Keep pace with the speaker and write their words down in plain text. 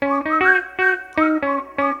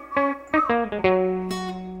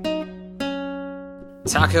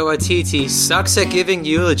Taika Waititi sucks at giving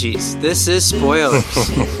eulogies. This is spoilers.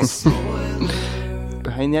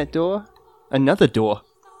 Behind that door, another door.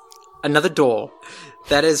 Another door.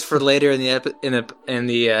 That is for later in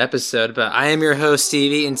the episode. But I am your host,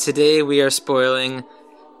 Stevie, and today we are spoiling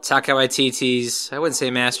Taika Waititi's, I wouldn't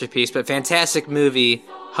say masterpiece, but fantastic movie,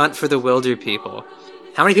 Hunt for the Wilder People.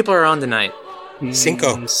 How many people are on tonight?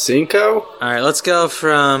 Cinco? Alright, let's go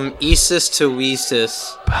from Eastus to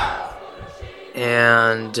Weestus.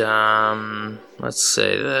 And, let's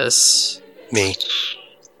say this. Me.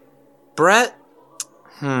 Brett?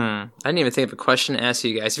 I didn't even think of a question to ask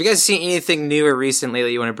you guys. Have you guys seen anything new or recent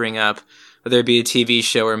lately you want to bring up? Whether it be a TV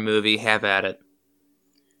show or movie, have at it.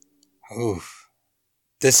 Oof.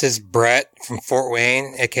 This is Brett from Fort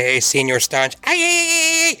Wayne, aka Senior Staunch.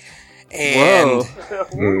 And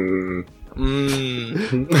Whoa.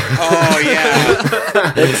 Oh yeah,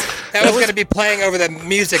 that was going to be playing over the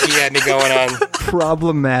music you had me going on.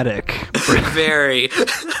 Problematic. Very.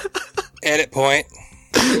 Edit point.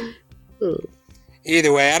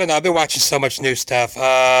 Either way, I don't know. I've been watching so much new stuff.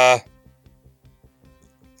 I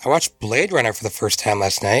watched Blade Runner for the first time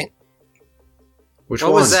last night. Which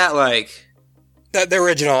What one? was that like? The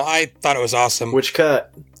original. I thought it was awesome. Which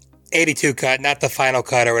cut? 82 cut, not the final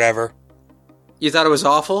cut or whatever. You thought it was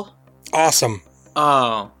awful? Awesome.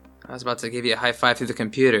 Oh. I was about to give you a high five through the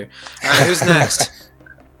computer. Alright, who's next?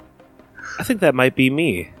 I think that might be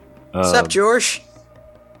me. What's up, George?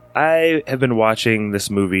 I have been watching this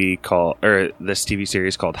this TV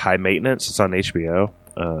series called High Maintenance. It's on HBO.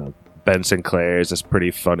 Ben Sinclair is this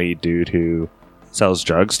pretty funny dude who sells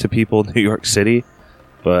drugs to people in New York City.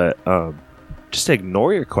 But just to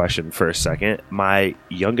ignore your question for a second, I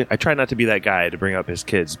try not to be that guy to bring up his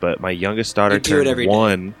kids, but my youngest daughter turned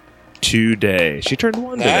 1 today. She turned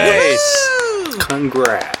 1 today. Nice.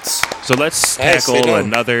 Congrats. So let's Nicely tackle done.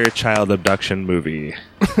 another child abduction movie.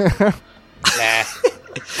 Nah.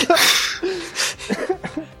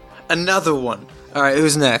 Another one. Alright,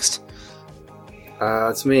 who's next?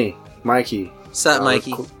 It's me, Mikey. What's up,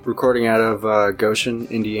 Mikey? Recording out of Goshen,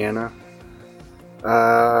 Indiana.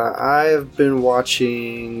 I've been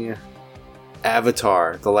watching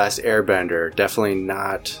Avatar, The Last Airbender. Definitely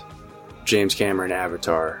not James Cameron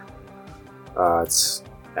Avatar.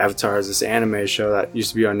 Avatar is this anime show that used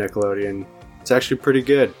to be on Nickelodeon. It's actually pretty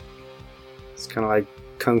good. It's kind of like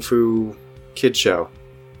Kung Fu kid show.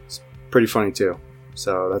 It's pretty funny too.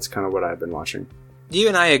 So that's kind of what I've been watching. You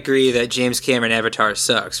and I agree that James Cameron Avatar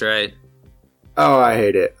sucks, right? Oh, I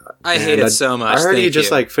hate it. I hate it so much. I heard he Thank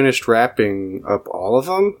just you. finished wrapping up all of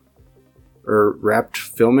them, or wrapped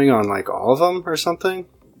filming on all of them or something.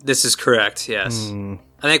 This is correct, yes. I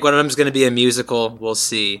think one of them is going to be a musical. We'll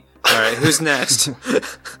see. Alright, who's next? I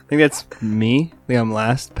think that's me. I think I'm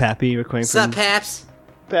last. Pappy recording What's up, from Paps?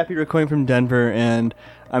 Pappy recording from Denver, and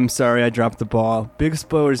I'm sorry I dropped the ball. Big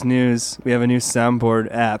spoilers news. We have a new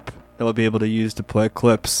soundboard app that we'll be able to use to play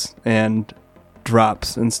clips and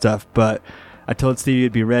drops and stuff, but I told Stevie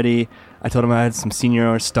it'd be ready. I told him I had some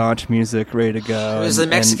Senior Staunch music ready to go. It was the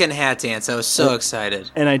Mexican hat dance. I was so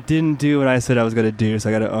excited. And I didn't do what I said I was going to do, so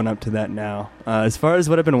I got to own up to that now. As far as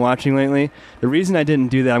what I've been watching lately, the reason I didn't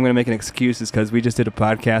do that, I'm going to make an excuse, is because we just did a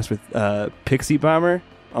podcast with Pixie Bomber,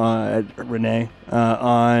 Renee,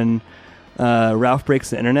 on Ralph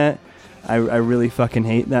Breaks the Internet. I really fucking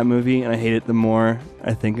hate that movie, and I hate it the more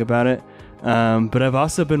I think about it. But I've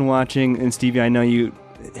also been watching, and Stevie, I know you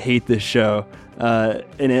hate this show,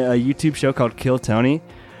 in a YouTube show called Kill Tony,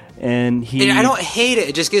 and I don't hate it.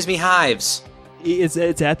 It just gives me hives. It's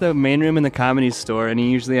at the main room in the Comedy Store, and he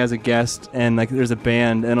usually has a guest, and there's a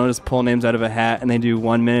band, and I'll just pull names out of a hat, and they do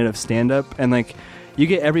 1 minute of stand up, and you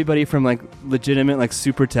get everybody from legitimate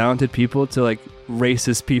super talented people to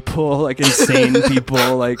racist people, insane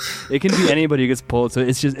people. It can be anybody who gets pulled. So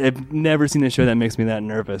it's just, I've never seen a show that makes me that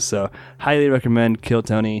nervous. So highly recommend Kill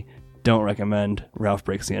Tony. Don't recommend Ralph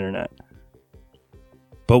Breaks the Internet.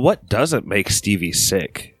 But what doesn't make Stevie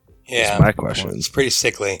sick? Yeah. Is my question. It's pretty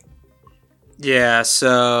sickly. Yeah,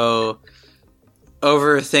 so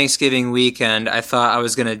over Thanksgiving weekend, I thought I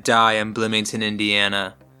was going to die in Bloomington,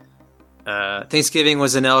 Indiana. Thanksgiving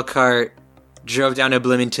was in Elkhart, drove down to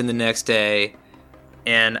Bloomington the next day,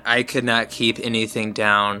 and I could not keep anything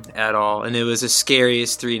down at all. And it was the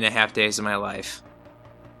scariest 3.5 days of my life.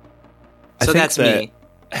 So that's me.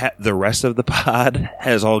 the rest of the pod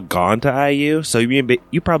has all gone to IU, so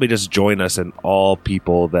you probably just join us in all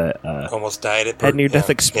people that almost died at had near-death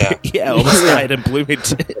experience. Yeah, almost died in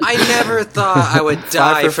Bloomington. I never thought I would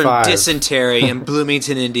die for from 5. dysentery in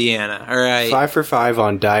Bloomington, Indiana. All right. 5 for 5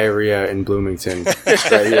 on diarrhea in Bloomington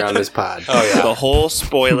right here on this pod. Oh yeah. The whole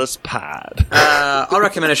spoilers pod. I'll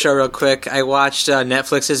recommend a show real quick. I watched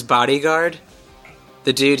Netflix's Bodyguard.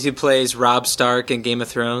 The dude who plays Robb Stark in Game of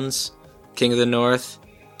Thrones, King of the North,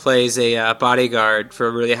 plays a bodyguard for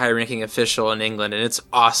a really high-ranking official in England, and it's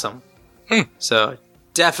awesome. So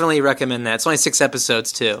definitely recommend that. It's only 6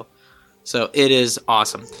 episodes, too. So it is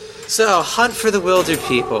awesome. So, Hunt for the Wilder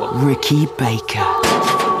People. Ricky Baker.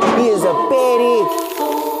 He is a bad egg,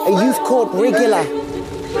 a youth court regular.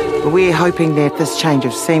 We're hoping that this change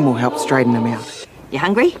of scene will help straighten him out. You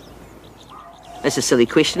hungry? That's a silly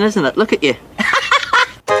question, isn't it? Look at you.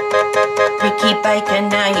 Ricky Baker,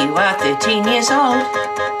 now you are 13 years old.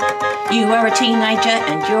 You are a teenager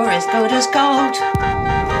and you're as good as gold.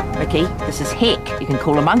 Ricky, this is Heck. You can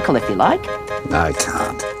call him Uncle if you like. I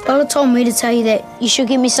can't. Bella told me to tell you that you should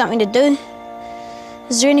give me something to do.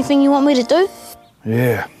 Is there anything you want me to do?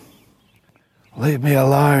 Yeah. Leave me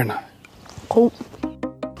alone. Cool.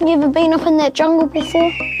 You ever been up in that jungle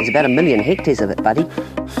before? There's about 1 million hectares of it, buddy.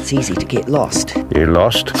 It's easy to get lost. You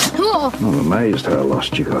lost? Oh. I'm amazed how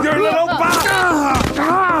lost you got. You little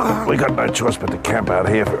bastard! We got no choice but to camp out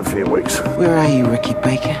here for a few weeks. Where are you, Ricky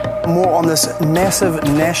Baker? More on this massive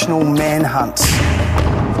national manhunt.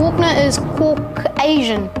 Faulkner is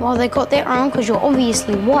Caucasian. Well, they got that wrong because you're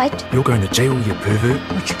obviously white. You're going to jail, you pervert.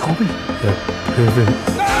 What you call me?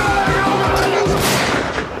 Pervert.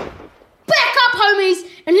 Back up, homies,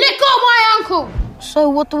 and let go of my uncle! So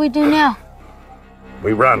what do we do now?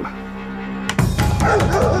 We run.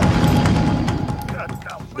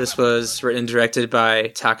 This was written and directed by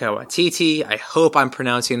Taika Waititi. I hope I'm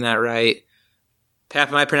pronouncing that right. Pap,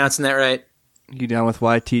 am I pronouncing that right? You down with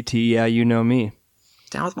YTT? Yeah, you know me.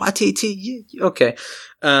 Down with YTT? Yeah. Okay.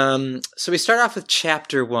 So we start off with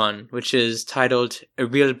Chapter 1, which is titled A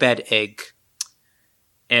Real Bad Egg.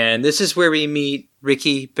 And this is where we meet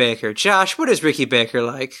Ricky Baker. Josh, what is Ricky Baker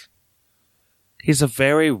like? He's a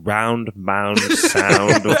very round mound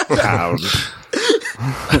sound of pound.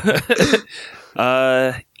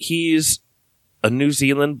 He's a New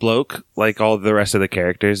Zealand bloke, like all the rest of the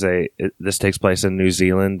characters. This takes place in New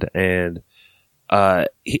Zealand, and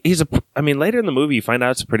he's later in the movie you find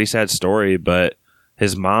out it's a pretty sad story, but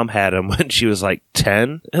his mom had him when she was like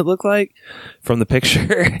 10, it looked like, from the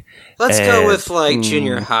picture. Let's go with like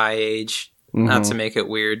junior high age, not to make it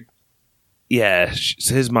weird. Yeah,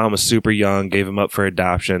 his mom was super young, gave him up for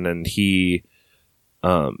adoption, and he,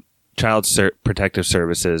 Child Protective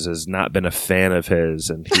Services has not been a fan of his,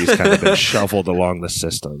 and he's kind of been shuffled along the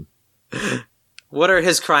system. What are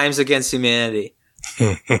his crimes against humanity?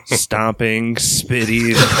 Stomping,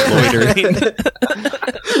 spitting, loitering.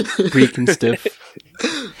 Weak and stiff.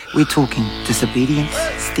 We're talking disobedience,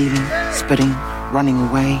 stealing, spitting, running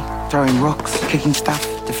away, throwing rocks, kicking stuff,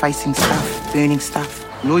 defacing stuff, burning stuff,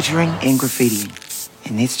 loitering and graffitiing.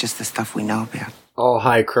 And that's just the stuff we know about. All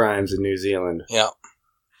high crimes in New Zealand. Yeah.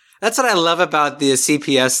 That's what I love about the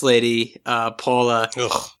CPS lady, Paula.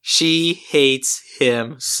 Ugh. She hates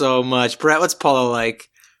him so much. Brett, what's Paula like?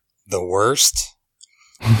 The worst.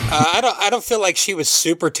 I don't feel like she was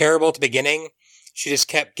super terrible at the beginning. She just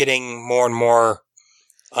kept getting more and more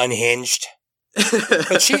unhinged.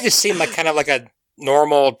 But she just seemed like kind of like a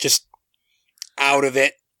normal, just out of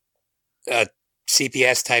it,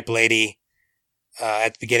 CPS type lady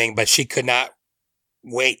at the beginning. But she could not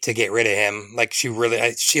wait to get rid of him. Like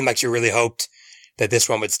it seemed like she really hoped that this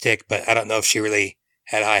one would stick. But I don't know if she really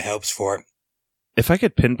had high hopes for it. If I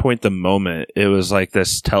could pinpoint the moment, it was like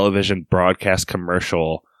this television broadcast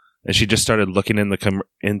commercial, and she just started looking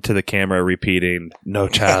into the camera, repeating, "No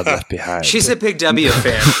child left behind." She's a big W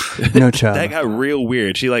fan. No child. That got real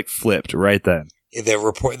weird. She like flipped right then.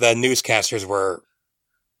 The newscasters were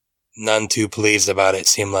none too pleased about it,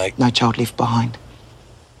 seemed like. No child left behind.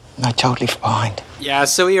 No child left behind. Yeah,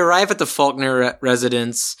 so we arrive at the Faulkner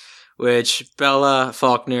residence, which Bella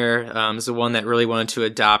Faulkner is the one that really wanted to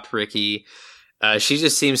adopt Ricky. She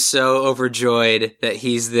just seems so overjoyed that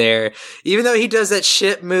he's there. Even though he does that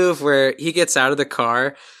shit move where he gets out of the car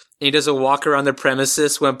and he does a walk around the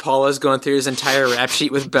premises when Paula's going through his entire rap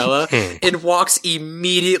sheet with Bella and walks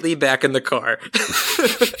immediately back in the car.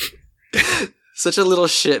 Such a little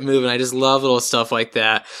shit move, and I just love little stuff like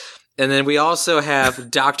that. And then we also have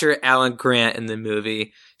Dr. Alan Grant in the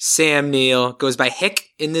movie. Sam Neill goes by Hick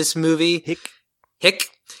in this movie. Hick.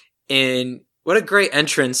 And What a great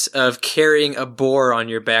entrance of carrying a boar on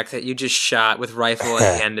your back that you just shot with rifle in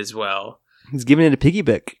hand as well. He's giving it a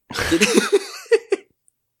piggyback.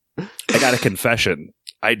 I got a confession.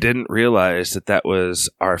 I didn't realize that was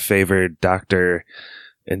our favorite Doctor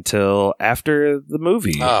until after the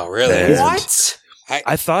movie. Oh, really? And What?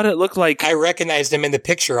 I thought it looked like... I recognized him in the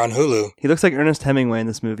picture on Hulu. He looks like Ernest Hemingway in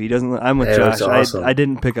this movie. He doesn't. I'm with Yeah, Josh. that's awesome. I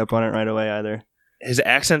didn't pick up on it right away either. His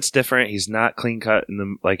accent's different. He's not clean cut in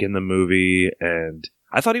the movie, and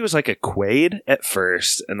I thought he was like a Quaid at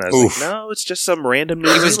first, and I was Oof. like, no, it's just some random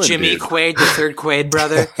New He was Zealand Jimmy dude. Quaid, the third Quaid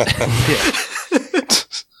brother.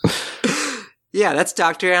 Yeah, that's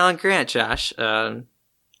Dr. Alan Grant, Josh. I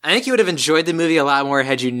think you would have enjoyed the movie a lot more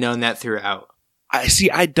had you known that throughout.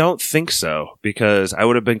 I don't think so, because I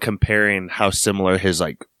would have been comparing how similar his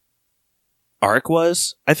like arc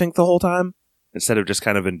was, I think, the whole time, instead of just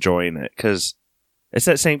kind of enjoying it, because it's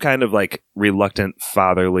that same kind of like reluctant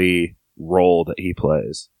fatherly role that he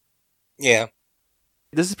plays. Yeah,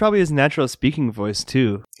 This is probably his natural speaking voice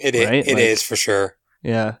too. it is. right? It is for sure.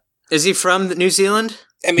 Yeah, Is he from New Zealand?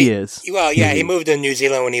 I mean, he is. Well, yeah, he moved to New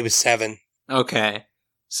Zealand when he was 7. Okay.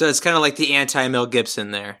 So it's kind of like the anti-Mel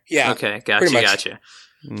Gibson there. Yeah, Okay, pretty much. gotcha.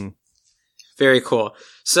 Mm. Very cool.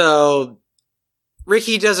 So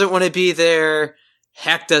Ricky doesn't want to be there.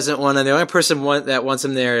 Heck doesn't want to. The only person that wants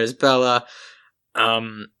him there is Bella.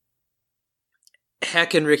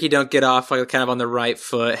 Heck and Ricky don't get off like kind of on the right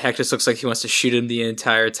foot. Heck just looks like he wants to shoot him the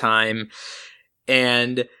entire time.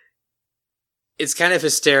 And it's kind of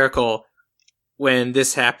hysterical when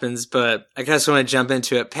this happens, but I just want to jump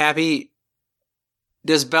into it. Pappy,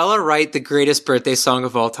 does Bella write the greatest birthday song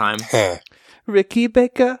of all time? Ricky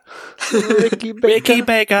Baker. Ricky Baker. Ricky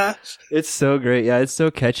Baker. It's so great. Yeah, it's so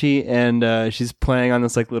catchy. And she's playing on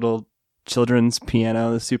this like little children's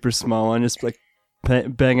piano, the super small one, just like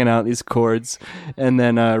banging out these chords. And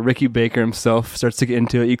then Ricky Baker himself starts to get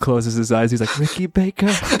into it. He closes his eyes. He's like, Ricky Baker.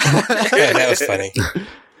 Yeah, that was funny.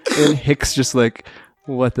 And Hicks just like,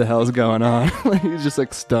 what the hell's going on? He's just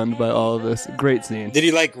like stunned by all of this. Great scene. Did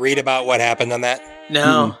you like read about what happened on that?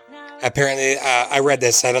 No. Apparently, I read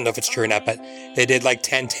this. I don't know if it's true or not, but they did like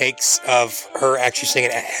 10 takes of her actually singing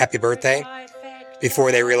Happy Birthday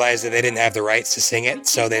before they realized that they didn't have the rights to sing it.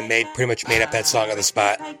 So they pretty much made up that song on the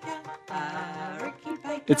spot.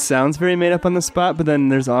 It sounds very made up on the spot, but then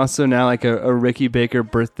there's also now like a Ricky Baker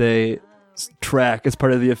birthday track as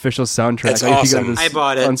part of the official soundtrack. That's Like, if you go awesome. to I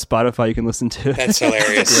bought it. on Spotify. You can listen to it. That's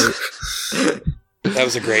hilarious. That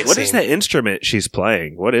was a great What scene. is that instrument she's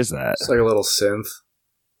playing? What is that? It's like a little synth.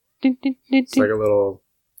 It's like a little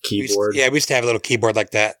keyboard. We used to have a little keyboard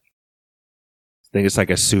like that. I think it's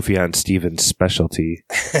like a Sufjan Stevens specialty.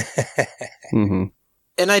 Mm-hmm.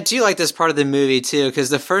 And I do like this part of the movie too, because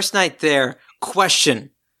the first night there,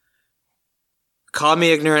 question. Call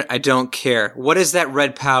me ignorant, I don't care. What is that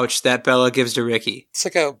red pouch that Bella gives to Ricky? It's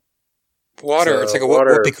like a water. It's like a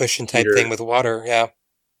water whoopee cushion type heater. thing with water. Yeah.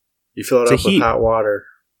 You fill it It's a up with heat. hot water,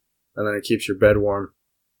 and then it keeps your bed warm.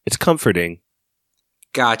 It's comforting.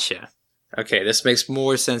 Gotcha. Okay, this makes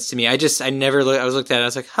more sense to me. I never looked, I was looked at it, I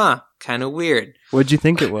was like, huh, kind of weird. What'd you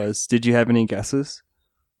think it was? Did you have any guesses?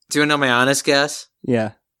 Do you want to know my honest guess?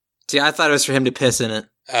 Yeah. See, I thought it was for him to piss in it.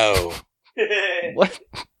 Oh. What?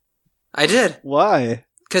 I did. Why?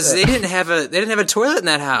 Because they didn't have a toilet in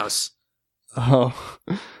that house. Oh.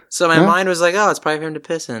 So my Huh? mind was like, oh, it's probably for him to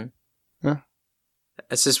piss in. Huh.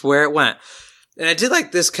 That's just where it went. And I did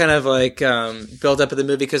like this kind of like build up of the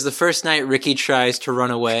movie because the first night Ricky tries to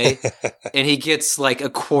run away and he gets like a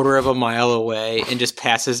quarter of a mile away and just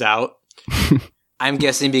passes out. I'm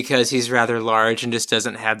guessing because he's rather large and just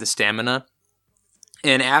doesn't have the stamina.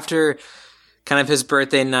 And after kind of his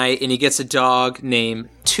birthday night, and he gets a dog named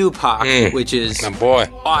Tupac, which is Oh, boy.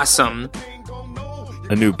 awesome.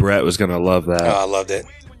 I knew Brett was going to love that. Oh, I loved it.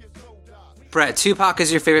 Brett, Tupac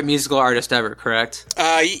is your favorite musical artist ever, correct?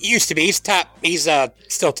 Used to be. He's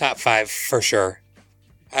still top 5 for sure.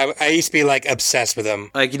 I used to be like obsessed with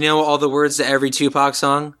him. Like, you know all the words to every Tupac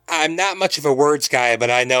song? I'm not much of a words guy,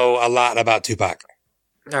 but I know a lot about Tupac.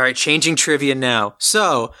 All right, changing trivia now.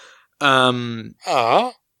 So,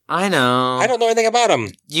 I know. I don't know anything about him.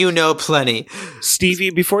 You know plenty. Stevie,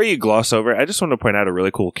 before you gloss over, I just want to point out a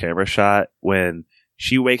really cool camera shot when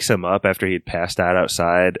she wakes him up after he'd passed out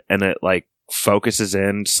outside, and it like focuses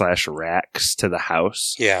in / racks to the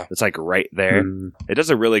house. Yeah. It's like right there. It does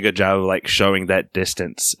a really good job of like showing that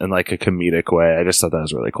distance in like a comedic way. I just thought that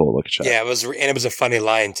was a really cool looking shot. Yeah, it was a funny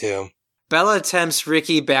line too. Bella tempts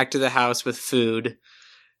Ricky back to the house with food,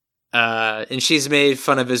 and she's made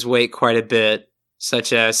fun of his weight quite a bit.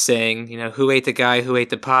 such as saying, who ate the guy who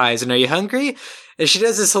ate the pies, and are you hungry? And she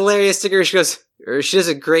does this hilarious sticker. She does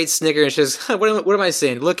a great snicker, and she goes, what am I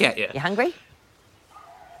saying? Look at you. You hungry?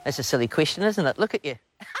 That's a silly question, isn't it? Look at you.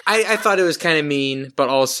 I thought it was kind of mean, but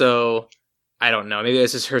also, I don't know. Maybe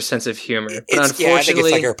it's just her sense of humor. But I think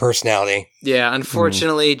it's like her personality. Yeah,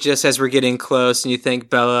 unfortunately, just as we're getting close and you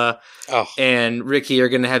think Bella and Ricky are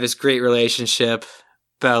going to have this great relationship,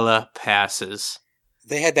 Bella passes.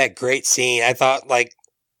 They had that great scene. I thought, I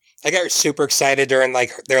got super excited during,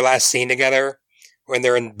 their last scene together when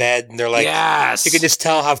they're in bed and they're like, yes! You can just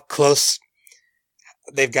tell how close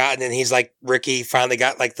they've gotten. And he's like, Ricky finally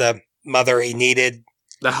got, the mother he needed.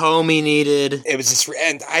 The home he needed. It was just,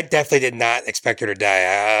 and I definitely did not expect her to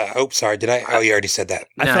die. Sorry, did I? Oh, you already said that.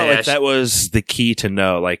 I felt like that was the key to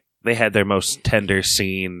know. They had their most tender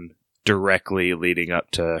scene directly leading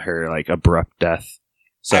up to her, abrupt death.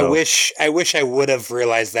 So I wish I would have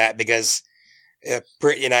realized that because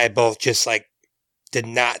Brittany and I both just did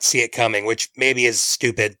not see it coming, which maybe is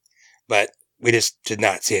stupid, but we just did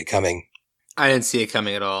not see it coming. I didn't see it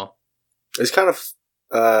coming at all. It's kind of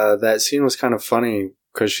that scene was kind of funny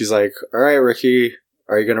because she's like, "All right, Ricky,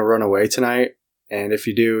 are you going to run away tonight? And if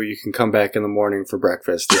you do, you can come back in the morning for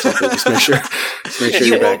breakfast or something. Just make sure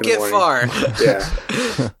you're back in the morning." You won't get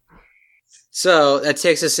far. Yeah. So that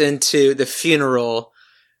takes us into the funeral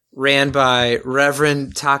ran by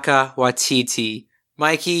Reverend Taka Waititi.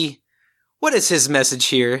 Mikey, what is his message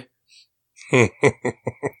here? His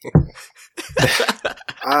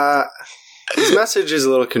message is a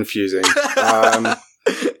little confusing.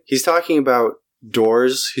 He's talking about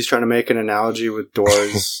doors. He's trying to make an analogy with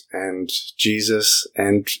doors and Jesus.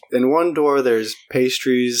 And in one door, there's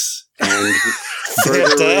pastries and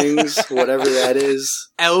burger rings, whatever that is.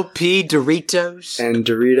 LP Doritos. And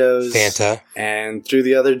Doritos. Fanta. And through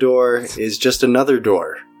the other door is just another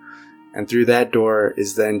door. And through that door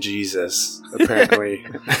is then Jesus, apparently.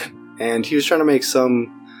 And he was trying to make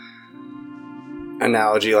some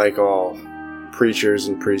analogy like all preachers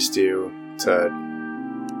and priests do to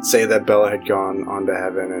say that Bella had gone on to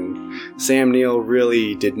heaven, and Sam Neill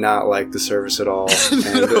really did not like the service at all.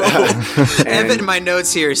 I have it in my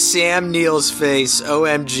notes here, Sam Neill's face,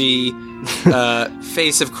 OMG,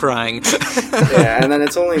 face of crying. Yeah, and then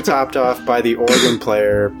it's only topped off by the organ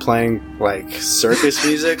player playing circus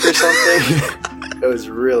music or something. It was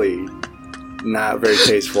really not very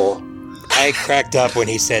tasteful. I cracked up when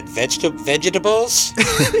he said vegetables.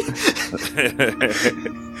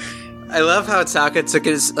 I love how Taka took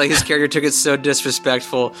his character took it so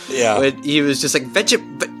disrespectful. Yeah. But he was just like,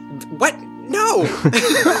 what? No!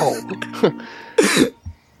 No.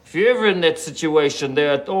 If you're ever in that situation,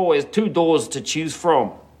 there are always two doors to choose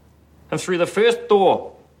from. And through the first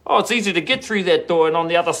door, it's easy to get through that door, and on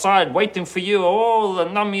the other side, waiting for you, are all the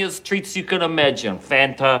nummiest treats you can imagine.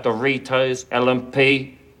 Fanta, Doritos,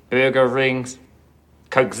 LMP, burger rings,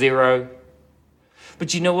 Coke Zero.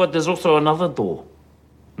 But you know what? There's also another door.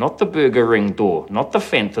 Not the burger ring door, not the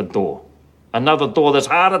Fanta door. Another door that's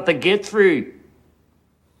harder to get through.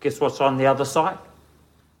 Guess what's on the other side?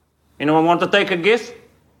 Anyone want to take a guess?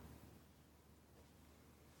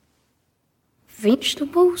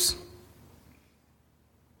 Vegetables?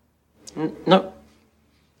 No.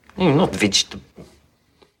 No, not vegetable.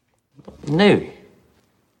 No.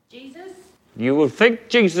 Jesus? You would think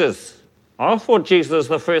Jesus. I thought Jesus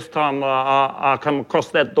the first time I come across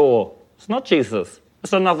that door. It's not Jesus.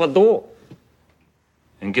 It's another door.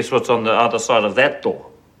 And guess what's on the other side of that door?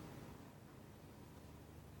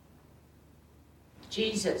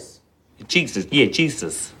 Jesus. Jesus. Yeah,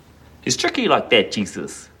 Jesus. It's tricky like that,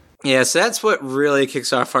 Jesus. Yeah, so that's what really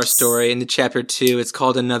kicks off our story into chapter 2. It's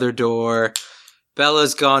called Another Door.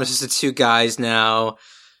 Bella's gone. It's just the two guys now.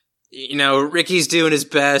 Ricky's doing his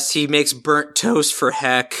best. He makes burnt toast for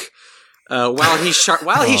Heck while he's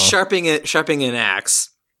sharpening an axe.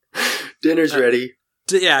 Dinner's ready.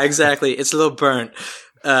 Yeah, exactly. It's a little burnt.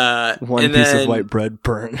 One piece of white bread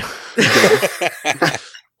burnt.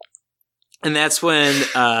 And that's when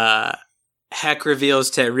Heck reveals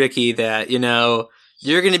to Ricky that,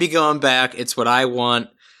 you're going to be going back. It's what I want.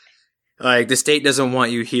 The state doesn't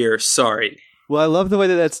want you here. Sorry. Well, I love the way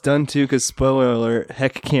that that's done, too, because, spoiler alert,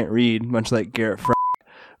 Heck can't read, much like Garrett Fry.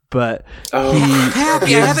 But I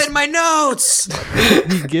have it in my notes.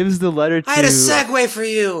 He gives the letter to I had a segue for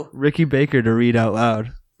you, Ricky Baker, to read out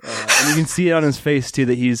loud. And you can see it on his face, too,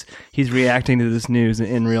 that he's reacting to this news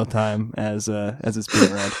in real time as it's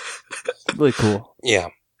being read. Really cool. Yeah.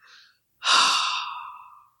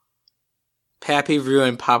 Pappy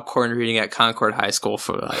ruined popcorn reading at Concord High School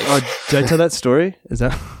for life. Oh, did I tell that story? Is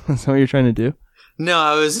that what you're trying to do? No,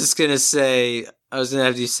 I was just going to say, I was gonna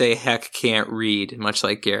have you say Heck can't read, much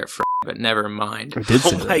like Garrett Fry, but never mind. I did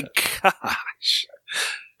say Oh my that. gosh.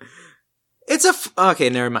 It's okay,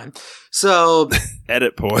 never mind. So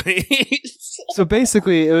Edit point. So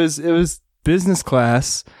basically, it was business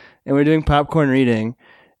class, and we're doing popcorn reading,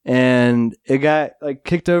 and it got like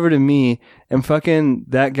kicked over to me, and fucking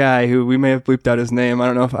that guy who we may have bleeped out his name. I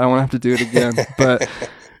don't know if I won't have to do it again, but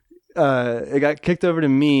it got kicked over to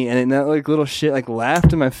me, and that like little shit like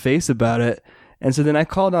laughed in my face about it. And so then I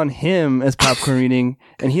called on him as popcorn reading,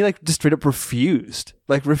 and he like just straight up refused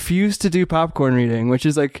to do popcorn reading, which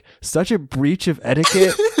is like such a breach of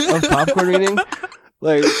etiquette of popcorn reading.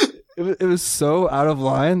 Like it was so out of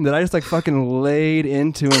line that I just like fucking laid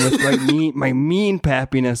into him with like my mean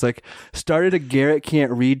pappiness, like started a Garrett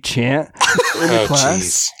can't read chant in the class.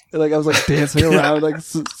 Geez. Like I was like dancing around, like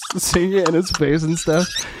singing it in his face and stuff.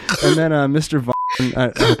 And then Mr. Vaughn,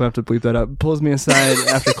 I hope I have to bleep that up, pulls me aside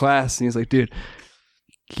after class, and he's like, "Dude,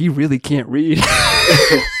 he really can't read."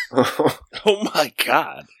 Oh my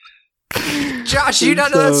god. Josh, you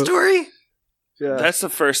don't know that story? Yeah. That's the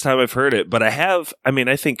first time I've heard it, but I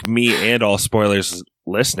think me and all spoilers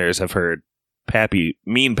listeners have heard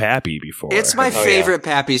Mean Pappy before. It's my favorite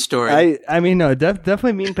Pappy story. I mean, no,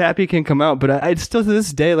 definitely Mean Pappy can come out, but I still to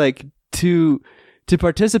this day like to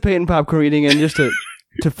participate in popcorn reading and just to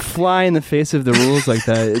fly in the face of the rules like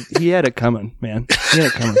that. He had it coming, man. He had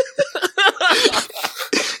it coming.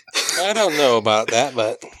 I don't know about that,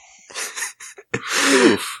 but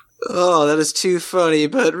Oof. Oh, that is too funny.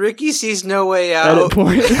 But Ricky sees no way out. Edit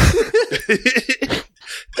point.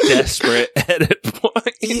 Desperate edit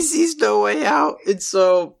point. He sees no way out, and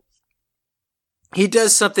so he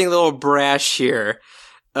does something a little brash here.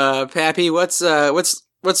 Pappy, what's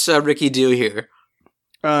Ricky do here?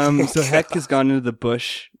 So Heck has gone into the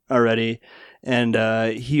bush already, and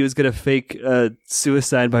he was gonna fake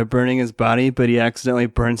suicide by burning his body, but he accidentally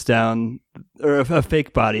burns down a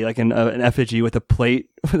fake body, like an effigy with a plate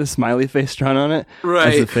with a smiley face drawn on it,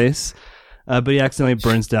 right, as the face. But he accidentally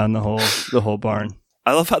burns down the whole barn.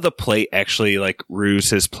 I love how the plate actually like rues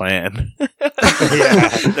his plan. Yeah,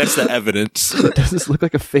 that's the evidence. Does this look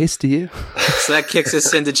like a face to you? So that kicks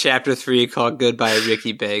us into chapter 3 called Goodbye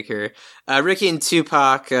Ricky Baker. Ricky and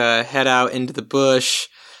Tupac head out into the bush.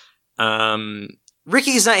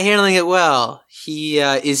 Ricky's not handling it well. He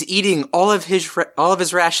is eating all of his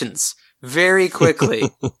rations very quickly.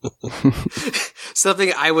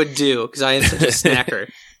 Something I would do because I am such a snacker.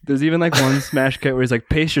 There's even like one smash cut where he's like,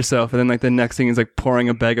 "Pace yourself," and then like the next thing is like pouring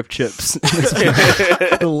a bag of chips.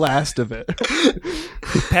 The last of it.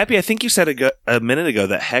 Pappy, I think you said a minute ago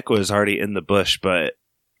that Heck was already in the bush, but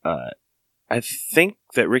I think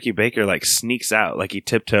that Ricky Baker like sneaks out, like he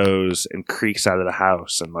tiptoes and creaks out of the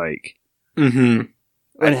house, and like. Mm-hmm.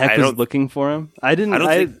 And Heck was looking for him. I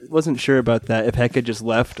wasn't sure about that. If Heck had just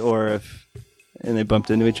left, or and they bumped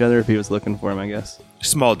into each other, if he was looking for him, I guess.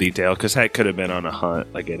 Small detail, because Heck could have been on a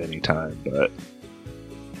hunt like at any time, but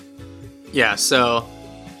yeah. So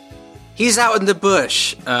he's out in the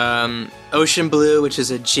bush. Ocean Blue, which is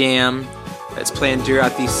a jam that's playing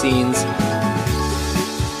throughout these scenes.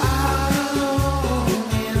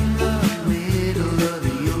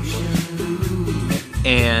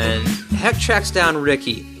 And Heck tracks down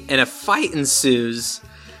Ricky, and a fight ensues.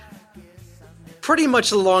 Pretty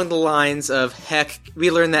much along the lines of Heck. We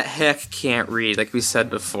learn that Heck can't read, like we said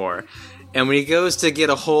before. And when he goes to get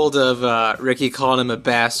a hold of Ricky calling him a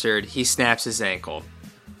bastard, he snaps his ankle.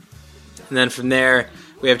 And then from there,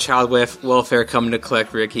 we have child welfare coming to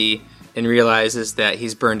collect Ricky and realizes that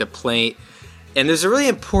he's burned a plate. And there's a really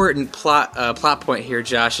important plot point here,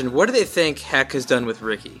 Josh. And what do they think Heck has done with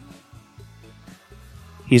Ricky?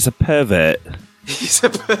 He's a pervert.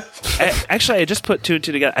 Actually, I just put two and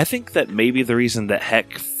two together. I think that maybe the reason that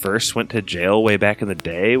Heck first went to jail way back in the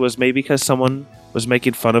day was maybe because someone was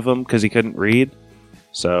making fun of him because he couldn't read.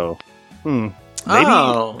 So,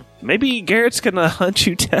 maybe Garrett's gonna hunt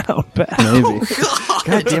you down, Pat. Maybe.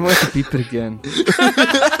 God damn it! I have to beep it again.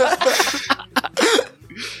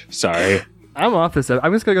 Sorry. I'm off this.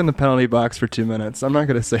 I'm just gonna go in the penalty box for 2 minutes. I'm not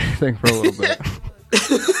gonna say anything for a little bit.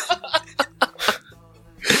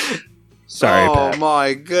 Sorry, oh Pat.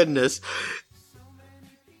 My goodness.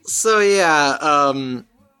 So yeah,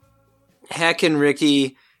 Heck and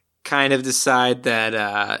Ricky kind of decide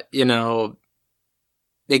that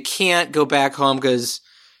they can't go back home because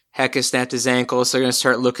Heck has snapped his ankle, so they're going to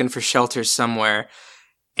start looking for shelter somewhere.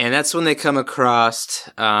 And that's when they come across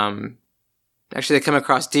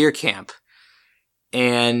deer camp.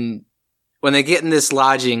 And when they get in this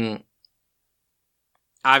lodging,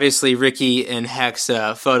 obviously, Ricky and Heck's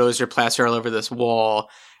photos are plastered all over this wall.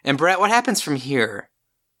 And Brett, what happens from here?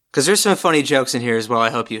 Because there's some funny jokes in here as well. I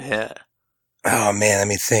hope you hit. Oh man, let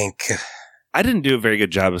me think. I didn't do a very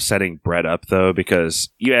good job of setting Brett up though, because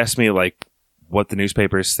you asked me like what the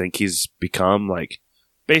newspapers think he's become. Like,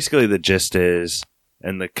 basically the gist is,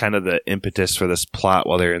 and the kind of the impetus for this plot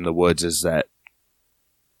while they're in the woods is that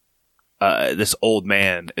this old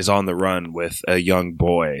man is on the run with a young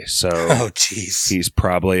boy. So, he's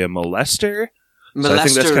probably a molester. So I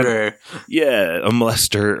think that's kind of, a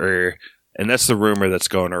molester, and that's the rumor that's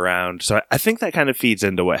going around. So I think that kind of feeds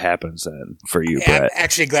into what happens then for you, Brett. I'm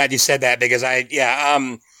actually glad you said that because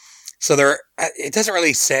so it doesn't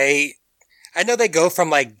really say. I know they go from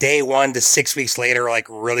like day 1 to 6 weeks later, like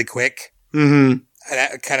really quick. Mm-hmm.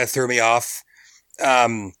 That kind of threw me off.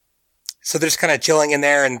 So they're just kind of chilling in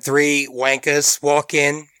there, and 3 wankas walk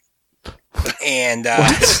in, and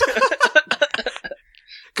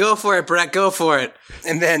go for it, Brett. Go for it.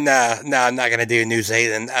 And then no, I'm not gonna do News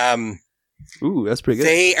 8. And ooh, that's pretty good.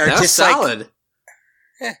 They are just solid.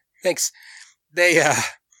 Thanks.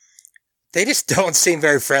 They just don't seem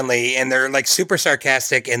very friendly, and they're like super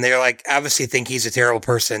sarcastic, and they're like obviously think he's a terrible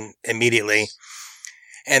person immediately.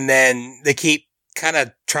 And then they keep kind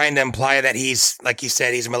of trying to imply that he's, like you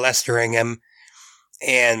said, he's molesting him.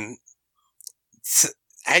 And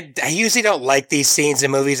I usually don't like these scenes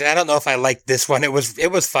in movies. I don't know if I like this one. It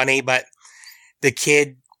was funny, but the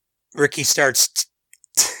kid, Ricky, starts.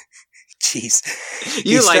 Jeez,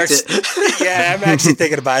 you liked it. Yeah, I'm actually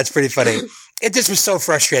thinking about it. It's pretty funny. It just was so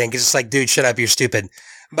frustrating because it's like, dude, shut up, you're stupid.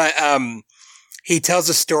 But he tells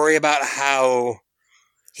a story about how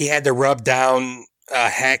he had to rub down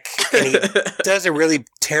Heck, and he does a really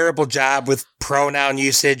terrible job with pronoun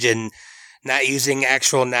usage and not using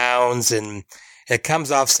actual nouns, and it comes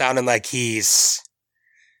off sounding like he's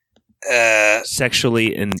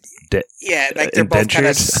sexually like they're both kind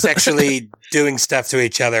of sexually doing stuff to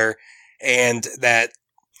each other, and that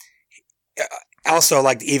also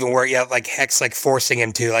like even where like Heck's like forcing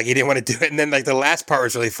him to, like he didn't want to do it, and then like the last part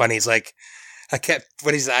was really funny. He's like, I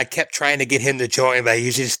kept trying to get him to join, but I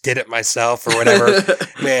usually just did it myself or whatever.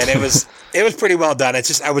 Man, it was pretty well done. It's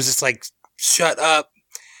just I was just like, shut up,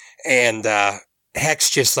 and Heck's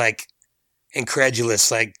just like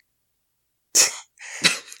incredulous, like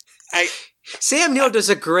Sam Neill does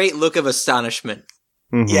a great look of astonishment.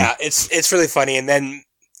 Mm-hmm. Yeah, it's really funny, and then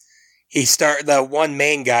the one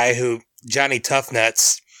main guy who Johnny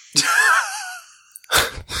Toughnuts,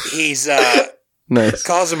 he's nice.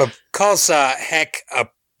 calls Heck a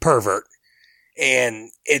pervert,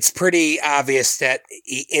 and it's pretty obvious that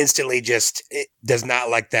he instantly just does not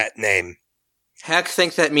like that name. Heck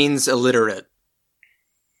think that means illiterate.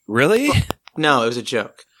 Really? No, it was a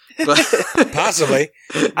joke. But possibly.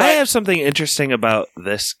 I have something interesting about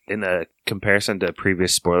this in a comparison to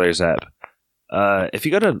previous spoilers app. If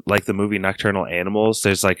you go to like the movie Nocturnal Animals,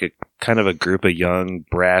 there's like a kind of a group of young,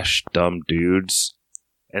 brash, dumb dudes.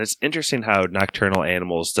 And it's interesting how Nocturnal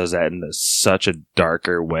Animals does that in such a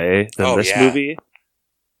darker way than this movie.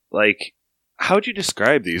 Like, how would you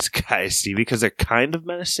describe these guys, Stevie? Because they're kind of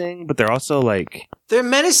menacing, but they're also like... They're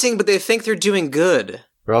menacing, but they think they're doing good.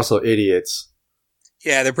 They're also idiots.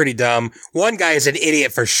 Yeah, they're pretty dumb. One guy is an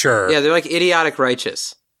idiot for sure. Yeah, they're like idiotic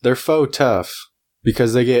righteous. They're faux tough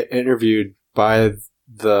because they get interviewed by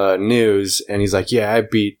the news, and he's like, yeah, I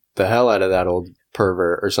beat the hell out of that old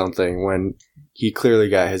pervert or something, when he clearly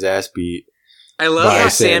got his ass beat. I love how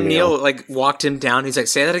Sam Neill like walked him down. He's like,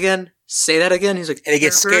 say that again? Say that again? He's like... And he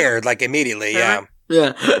gets scared, like, immediately, yeah.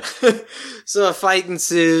 Yeah. So a fight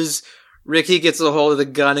ensues. Ricky gets a hold of the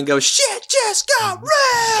gun and goes, shit just got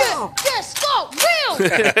real! Shit just got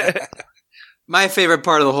real! My favorite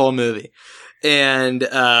part of the whole movie. And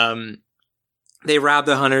they rob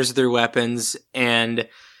the hunters of their weapons, and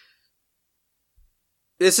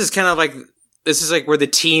this is kind of like... This is like where the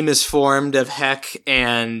team is formed of Heck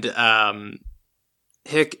and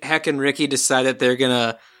Heck and Ricky decide that they're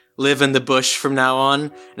gonna live in the bush from now on,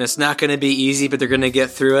 and it's not gonna be easy, but they're gonna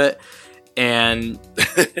get through it. And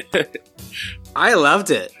I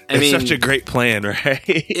loved it. It's such a great plan, right?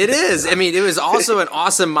 It is. I mean, it was also an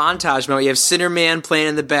awesome montage moment. You have Cinderman playing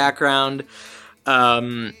in the background,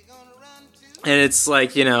 and it's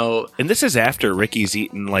like, you know, and this is after Ricky's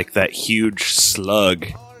eaten like that huge slug.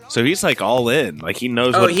 So he's like all in, like he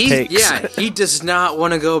knows what it takes. Yeah, he does not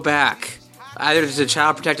want to go back, either to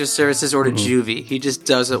Child Protective Services or to juvie. He just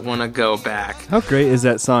doesn't want to go back. How great is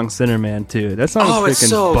that song, Cinderman, too? That song is freaking it's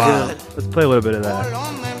so bomb. good. Let's play a little bit of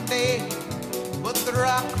that.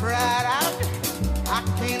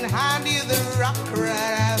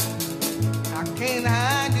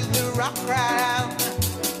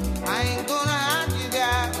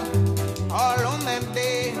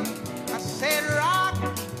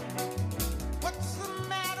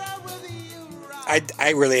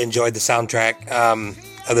 I really enjoyed the soundtrack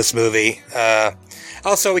of this movie.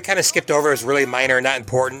 Also, we kind of skipped over. It's really minor, not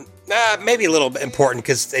important. Maybe a little bit important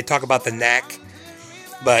because they talk about the knack.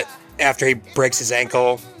 But after he breaks his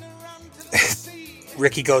ankle,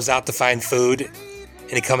 Ricky goes out to find food,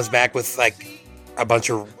 and he comes back with like a bunch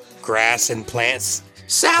of grass and plants.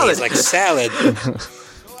 Salad. And he's like, salad.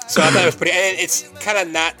 So I thought it was pretty. And it's kind of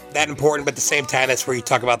not that important, but at the same time, that's where you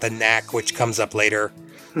talk about the knack, which comes up later.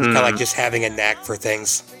 It's kind of like just having a knack for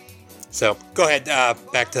things. So go ahead,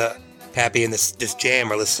 back to Pappy and this jam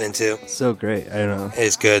we're listening to. So great. I don't know. It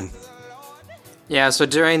is good. Yeah, so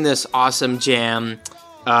during this awesome jam,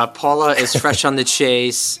 Paula is fresh on the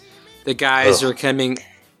chase. The guys are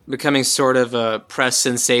becoming sort of a press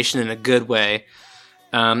sensation in a good way.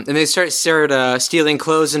 And they start stealing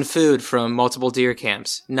clothes and food from multiple deer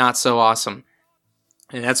camps. Not so awesome.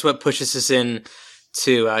 And that's what pushes us in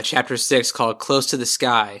to Chapter 6 called Close to the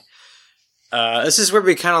Sky. This is where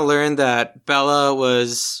we kind of learned that Bella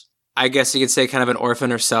was, I guess you could say, kind of an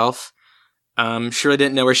orphan herself. She really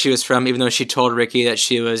didn't know where she was from, even though she told Ricky that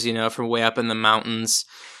she was, from way up in the mountains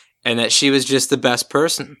and that she was just the best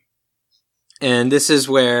person. And this is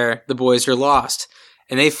where the boys are lost.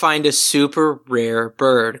 And they find a super rare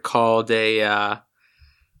bird called I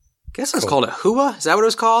guess it was called a hua? Is that what it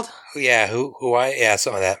was called? Yeah, hua? Yeah,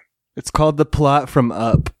 something like that. It's called The Plot from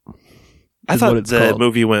Up. I thought the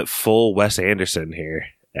movie went full Wes Anderson here,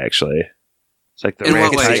 actually. It's like the In rare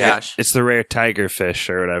what way, tiger. Josh? It's the rare tiger fish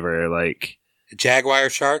or whatever, like Jaguar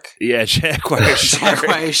shark? Yeah, jaguar shark.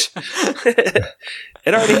 Jaguar shark.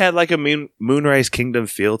 It already had like a Moonrise Kingdom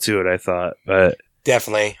feel to it, I thought, but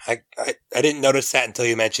definitely. I didn't notice that until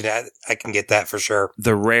you mentioned it. I can get that for sure.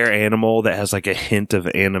 The rare animal that has like a hint of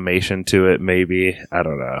animation to it, maybe. I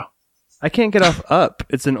don't know. I can't get off Up.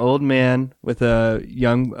 It's an old man with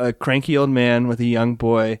a cranky old man with a young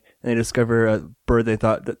boy, and they discover a bird they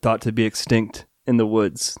thought to be extinct in the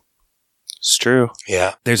woods. It's true.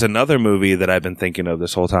 Yeah. There's another movie that I've been thinking of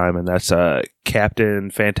this whole time, and that's Captain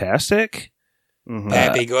Fantastic. Mm-hmm.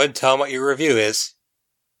 Pappy, go ahead and tell them what your review is.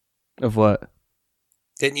 Of what?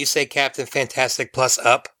 Didn't you say Captain Fantastic plus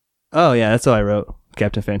Up? Oh, yeah, that's all I wrote.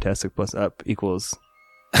 Captain Fantastic plus Up equals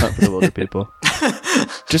Up for the Wilder People.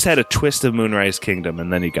 Just had a twist of Moonrise Kingdom,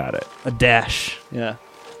 and then you got it. A dash. Yeah.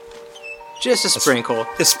 Just a sprinkle.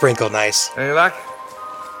 Just sprinkle, nice. Any luck?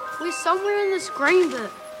 We're somewhere in this green bit.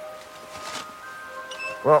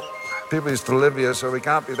 Well, people used to live here, so we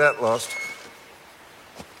can't be that lost.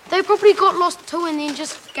 They probably got lost too and then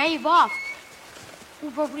just gave up.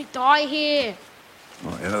 We'll probably die here.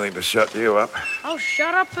 Well, anything to shut you up. Oh,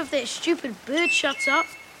 shut up if that stupid bird shuts up.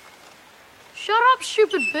 Shut up,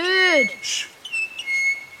 stupid bird. Shh.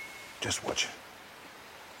 Just watch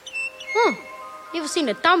it. Never seen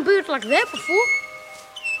a dumb bird like that before.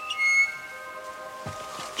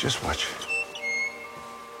 Just watch it.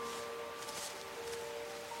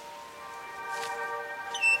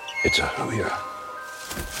 It's a hooyah.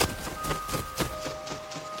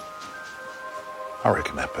 I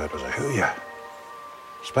reckon that bird was a hooyah.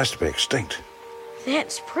 It's supposed to be extinct.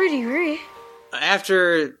 That's pretty rare.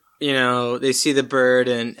 After, they see the bird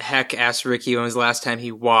and Heck asks Ricky when was the last time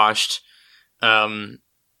he washed, they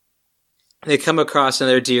come across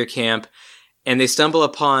another deer camp and they stumble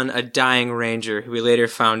upon a dying ranger who we later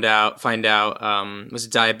find out was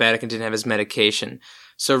diabetic and didn't have his medication.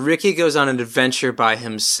 So Ricky goes on an adventure by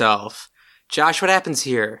himself. Josh, what happens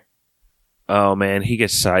here? Oh man, he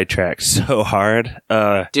gets sidetracked so hard.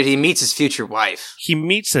 Dude, he meets his future wife. He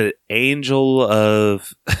meets an angel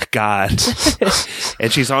of God,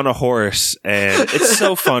 and she's on a horse, and it's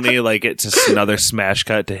so funny. Like it's just another smash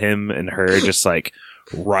cut to him and her just like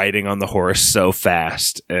riding on the horse so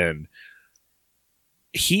fast, and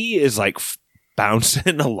he is like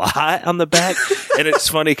bouncing a lot on the back, and it's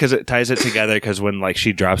funny because it ties it together. Because when like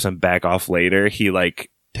she drops him back off later, he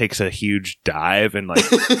like takes a huge dive and like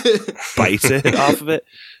bites it off of it.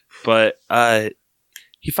 But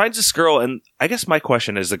he finds this girl, and I guess my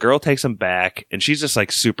question is, the girl takes him back, and she's just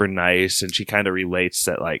like super nice, and she kind of relates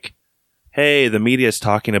that like, hey, the media's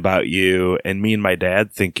talking about you, and me and my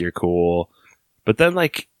dad think you're cool. But then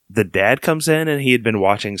like the dad comes in, and he had been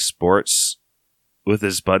watching sports with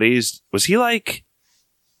his buddies. Was he like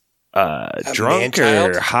drunk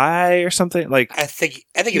or high or something? Like I think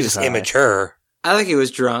he was just immature. I think he was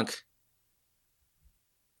drunk.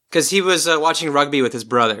 Because he was watching rugby with his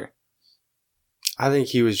brother. I think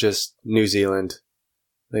he was just New Zealand.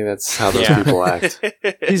 I think that's how those people act.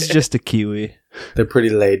 He's just a Kiwi. They're pretty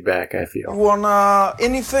laid back, I feel. You want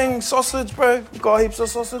anything sausage, bro? You got heaps of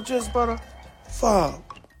sausages, brother?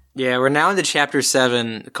 Fuck. Yeah, we're now into Chapter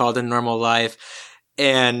 7 called A Normal Life.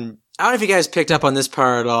 And I don't know if you guys picked up on this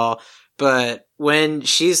part at all, but when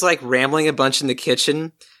she's like rambling a bunch in the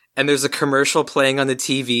kitchen and there's a commercial playing on the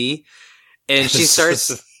TV and she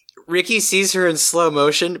starts, Ricky sees her in slow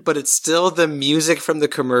motion, but it's still the music from the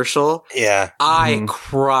commercial. Yeah. I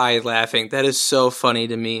cried laughing. That is so funny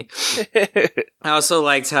to me. I also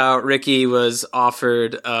liked how Ricky was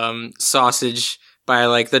offered sausage by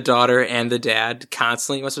like the daughter and the dad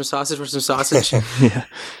constantly. Want some sausage? Want some sausage? Yeah.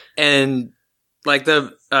 And like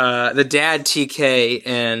the dad TK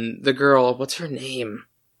and the girl, what's her name?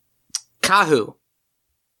 Kahu.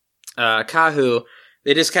 Kahu,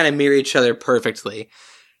 they just kind of mirror each other perfectly.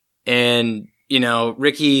 And, you know,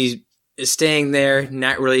 Ricky is staying there,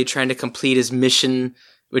 not really trying to complete his mission,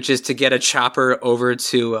 which is to get a chopper over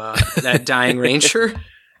to that dying ranger.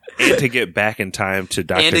 And to get back in time to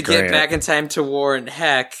Dr. And to Grant. get back in time to Warren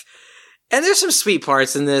Heck. And there's some sweet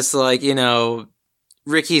parts in this, like, you know,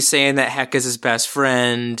 Ricky saying that Heck is his best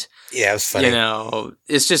friend. Yeah, it was funny. You know,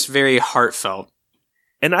 it's just very heartfelt.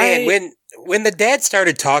 And when the dad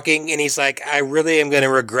started talking and he's like, I really am going to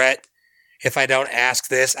regret if I don't ask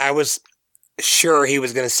this, I was sure he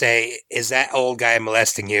was going to say, is that old guy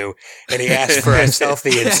molesting you? And he asked for a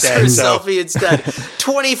selfie instead. Selfie instead.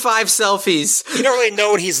 25 selfies. You don't really know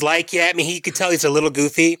what he's like yet. I mean, you could tell he's a little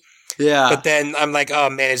goofy. Yeah. But then I'm like, oh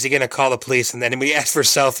man, is he going to call the police? And then we ask for a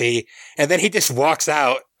selfie and then he just walks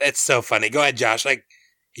out. It's so funny. Go ahead, Josh. Like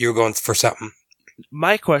you were going for something.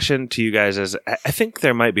 My question to you guys is, I think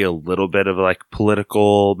there might be a little bit of like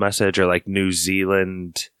political message or like New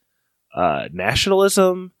Zealand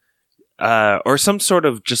nationalism or some sort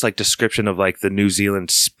of just like description of like the New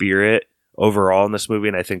Zealand spirit overall in this movie.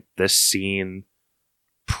 And I think this scene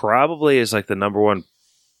probably is like the number one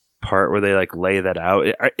part where they like lay that out.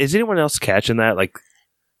 Is anyone else catching that? Like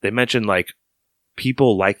they mentioned like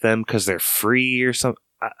people like them because they're free or something.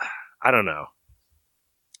 I don't know.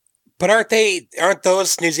 But aren't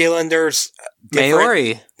those New Zealanders different?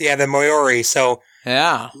 Maori? Yeah, the Maori. So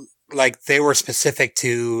yeah, like they were specific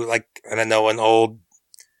to like, I don't know, an old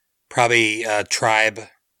probably tribe.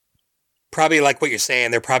 Probably like what you're saying.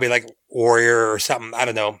 They're probably like warrior or something. I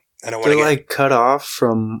don't know. I don't want to They're like cut off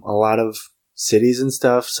from a lot of cities and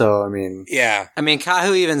stuff. So I mean, yeah. I mean,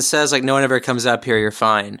 Kahu even says like, no one ever comes up here. You're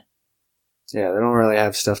fine. Yeah, they don't really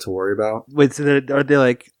have stuff to worry about. Wait, so are they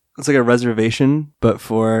like, it's like a reservation, but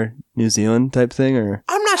for New Zealand type thing, or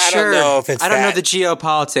I'm not sure. I don't know if it's I don't know the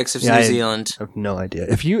geopolitics of New Zealand. I have no idea.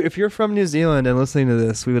 If you're from New Zealand and listening to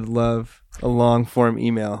this, we would love a long form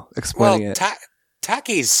email explaining it.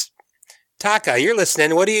 Taka, you're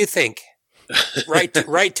listening. What do you think?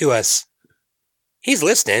 Write to us. He's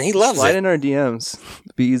listening. He loves Slide it. in our DMs.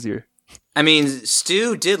 It'd be easier. I mean,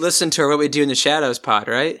 Stu did listen to our What We Do in the Shadows pod,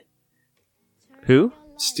 right? Who?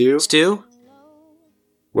 Stu?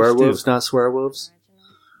 Werewolves, not swearwolves?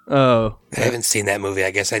 Oh. I haven't seen that movie.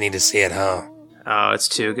 I guess I need to see it, huh? Oh, it's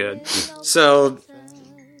too good. So,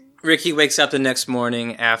 Ricky wakes up the next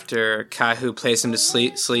morning after Kahu plays him to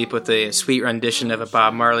sleep with a sweet rendition of a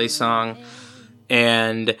Bob Marley song.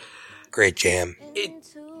 And... great jam.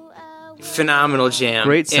 Phenomenal jam.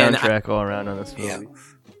 Great soundtrack all around on this movie.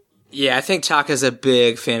 Yeah, I think Taka's a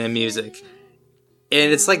big fan of music.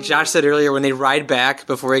 And it's like Josh said earlier, when they ride back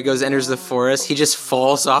before he enters the forest, he just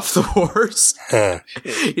falls off the horse.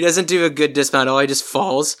 He doesn't do a good dismount at all, he just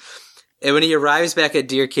falls. And when he arrives back at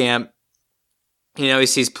deer camp, you know, he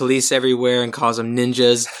sees police everywhere and calls them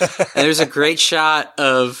ninjas. And there's a great shot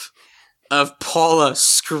of Paula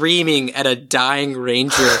screaming at a dying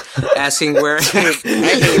ranger, asking where... I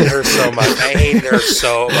hated her so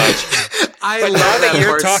much. I but love now that that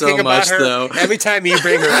you're part talking so about much, her, though. Every time you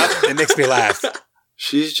bring her up, it makes me laugh.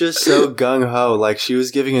 She's just so gung-ho. Like, she was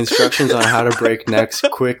giving instructions on how to break necks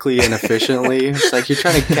quickly and efficiently. It's like, you're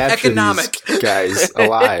trying to capture these guys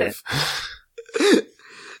alive.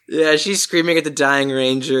 Yeah, she's screaming at the dying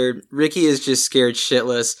ranger. Ricky is just scared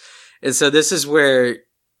shitless. And so this is where,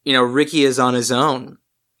 you know, Ricky is on his own.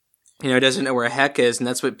 You know, he doesn't know where Heck is, and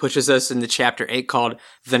that's what pushes us into Chapter 8 called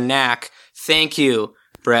The Knack. Thank you,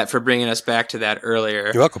 Brett, for bringing us back to that earlier.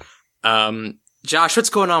 You're welcome. Josh, what's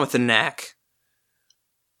going on with The Knack?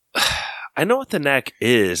 I know what The Knack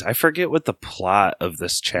is. I forget what the plot of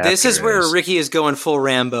this chapter is. This is where Ricky is going full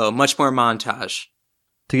Rambo, much more montage.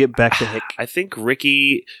 To get back to Hick. I think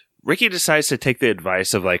Ricky decides to take the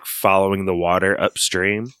advice of like following the water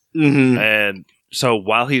upstream. Mm-hmm. And so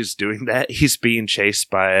while he's doing that, he's being chased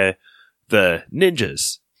by the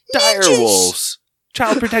ninjas. Dire wolves,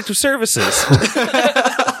 Child Protective Services.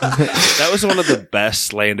 That was one of the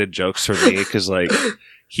best landed jokes for me because, like,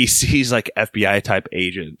 he sees like FBI type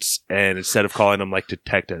agents, and instead of calling them like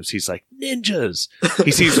detectives, he's like ninjas.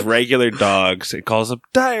 He sees regular dogs and calls them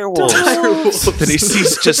dire wolves. Then he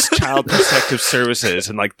sees just Child Protective Services,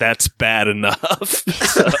 and like that's bad enough.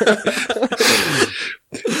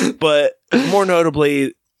 But more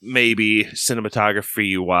notably, maybe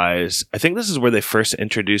cinematography wise, I think this is where they first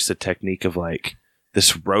introduced the technique of like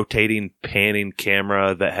this rotating panning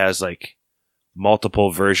camera that has like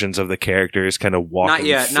multiple versions of the characters kind of walking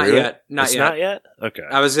Not yet. Okay.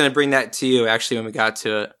 I was going to bring that to you actually when we got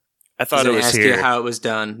to it. I thought it was ask here. You how it was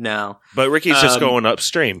done. No. But Ricky's just going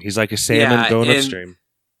upstream. He's like a salmon going upstream.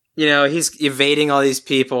 You know, he's evading all these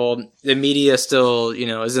people. The media still, you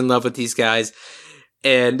know, is in love with these guys.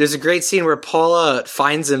 And there's a great scene where Paula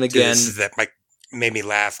finds him again. That made me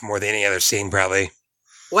laugh more than any other scene, probably.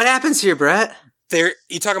 What happens here, Brett?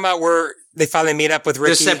 You talking about where they finally meet up with Ricky?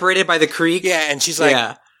 They're separated by the creek? Yeah, and she's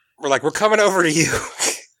like, we're coming over to you.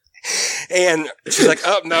 And she's like,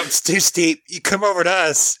 oh, no, it's too steep. You come over to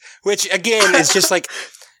us. Which, again, is just like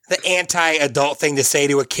the anti-adult thing to say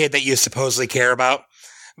to a kid that you supposedly care about.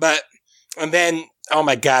 And then, oh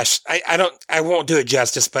my gosh, I won't do it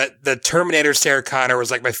justice, but the Terminator Sarah Connor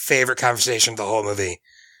was like my favorite conversation of the whole movie.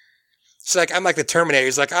 She's like, I'm like the Terminator.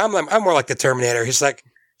 He's like, I'm more like the Terminator. She's like,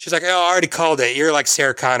 oh, I already called it. You're like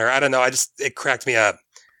Sarah Connor. I don't know. It cracked me up.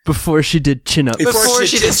 Before she did chin-ups. Before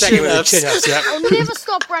she did chin-ups. Yeah. I'll never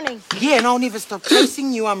stop running. Yeah, and I'll never stop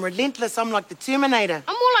chasing you. I'm relentless. I'm like the Terminator.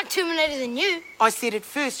 I'm more like Terminator than you. I said it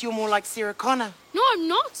first. You're more like Sarah Connor. No, I'm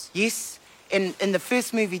not. Yes. In the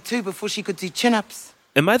first movie, too, before she could do chin-ups.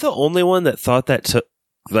 Am I the only one that thought that took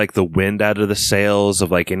like the wind out of the sails of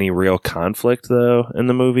like any real conflict, though, in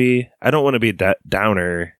the movie? I don't want to be that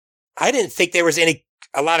downer. I didn't think there was a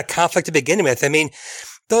lot of conflict to begin with. I mean,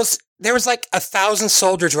 there was like 1,000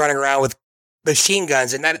 soldiers running around with machine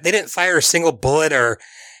guns, and they didn't fire a single bullet or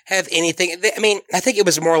have anything. I mean, I think it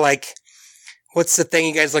was more like, what's the thing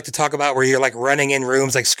you guys like to talk about where you're like running in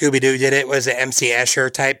rooms like Scooby-Doo did it? Was it MC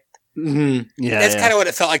Escher type? Mm-hmm. Yeah, that's kind of what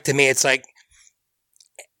it felt like to me. It's like,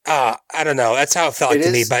 I don't know. That's how it felt like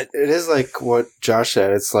to me. But it is like what Josh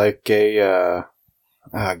said. It's like a,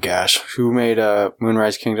 who made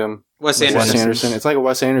Moonrise Kingdom? Wes Anderson. It's like a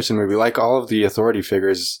Wes Anderson movie. Like all of the authority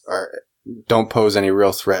figures don't pose any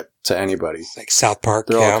real thret to anybody. It's like South Park.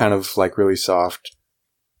 They're all kind of like really soft.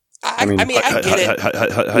 I mean, I get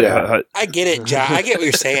it. I get it, John. I get what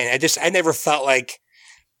you're saying. I never felt like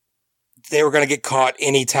they were going to get caught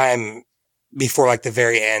anytime before like the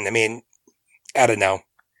very end. I mean, I don't know.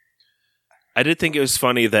 I did think it was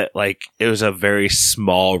funny that like it was a very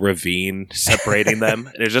small ravine separating them.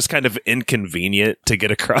 It was just kind of inconvenient to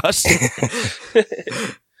get across.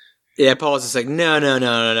 Yeah, Paula's just like,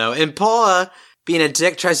 no. And Paula, being a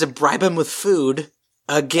dick, tries to bribe him with food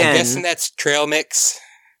again. I'm guessing that's trail mix.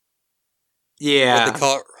 Yeah, what they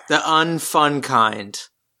call it? The unfun kind.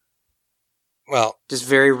 Well, just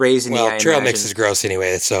very raisiny. Well, trail mix is gross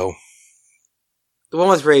anyway, so the one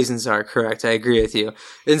with raisins are correct. I agree with you.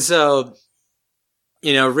 And so,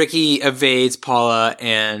 you know, Ricky evades Paula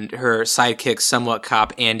and her sidekick, somewhat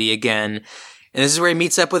cop Andy again. And this is where he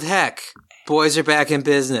meets up with Heck. Boys are back in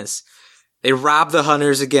business. They rob the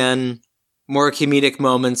hunters again. More comedic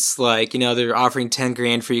moments like, you know, they're offering 10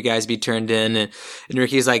 grand for you guys to be turned in. And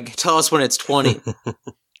Ricky's like, tell us when it's 20.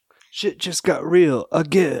 Shit just got real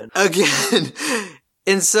again.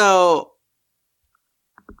 And so,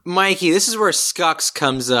 Mikey, this is where Skux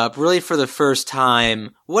comes up really for the first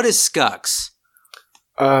time. What is Skux?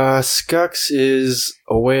 Skux is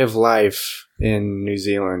a way of life in New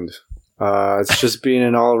Zealand. It's just being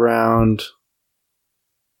an all-around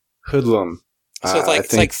hoodlum. So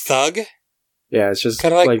it's like thug? Yeah, it's just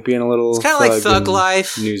kind of like being a little. It's kind of like thug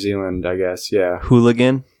life. New Zealand, I guess. Yeah.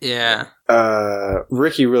 Hooligan. Yeah.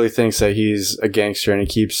 Ricky really thinks that he's a gangster, and he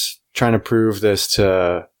keeps trying to prove this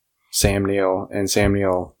to Sam Neill, and Sam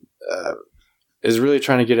Neill is really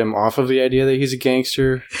trying to get him off of the idea that he's a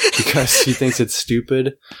gangster because he thinks it's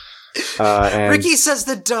stupid. And Ricky says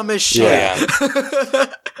the dumbest shit. Yeah.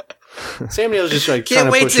 Sam Neill's just like trying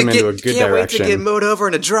to push him into a good direction. Can't wait to get mowed over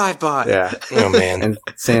in a drive-by. Yeah. Oh man. And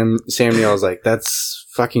Sam Neill's like, that's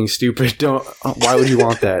fucking stupid. Why would you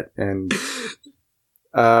want that? And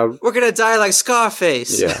we're gonna die like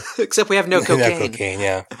Scarface. Yeah. Except we have no cocaine. No cocaine,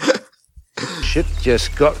 yeah. Shit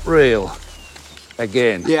just got real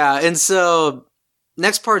again. Yeah, and so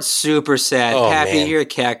next part's super sad. Oh, Pappy, man. you're a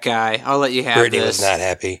cat guy. I'll let you have Brittany this. was not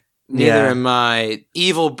happy. Neither am I.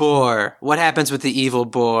 Evil boar. What happens with the evil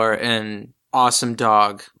boar and awesome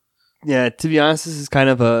dog? Yeah, to be honest, this is kind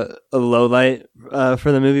of a low light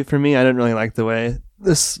for the movie for me. I didn't really like the way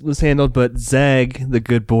this was handled, but Zag, the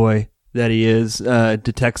good boy that he is,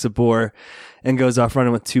 detects a boar and goes off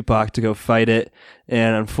running with Tupac to go fight it.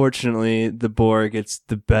 And unfortunately, the boar gets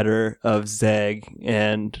the better of Zag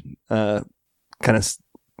and kind of,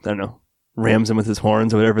 I don't know, rams him with his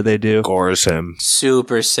horns or whatever they do. Gores him.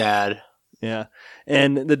 Super sad. Yeah.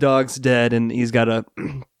 And the dog's dead, and he's got a...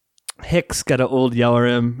 Hicks got to old yeller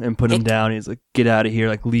him and put him down. He's like, get out of here,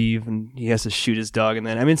 like leave. And he has to shoot his dog. And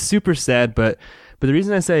then, I mean, it's super sad, but the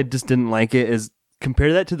reason I say I just didn't like it is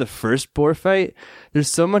compare that to the first boar fight. There's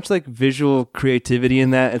so much like visual creativity in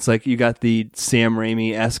that. It's like you got the Sam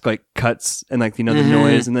Raimi-esque like cuts and like, you know, the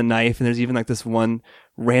noise and the knife. And there's even like this one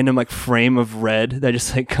random like frame of red that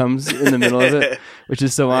just like comes in the middle of it, which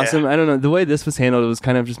is so awesome. I don't know. The way this was handled, it was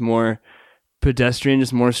kind of just more pedestrian,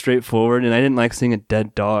 just more straightforward, and I didn't like seeing a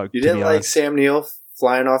dead dog. You didn't like Sam Neill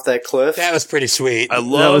flying off that cliff? That was pretty sweet. I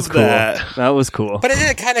love that. That was cool. But it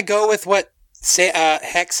didn't kind of go with what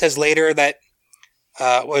Hex says later that,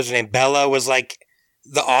 what was her name? Bella was like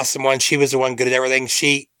the awesome one. She was the one good at everything.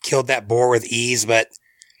 She killed that boar with ease, but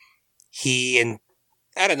I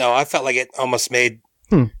don't know, I felt like it almost made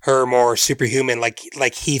her more superhuman, like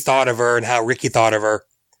he thought of her and how Ricky thought of her.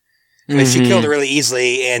 I mean, she killed her really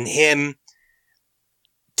easily, and him,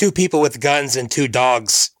 2 people with guns and 2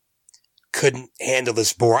 dogs couldn't handle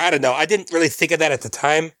this boar. I don't know. I didn't really think of that at the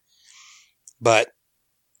time, but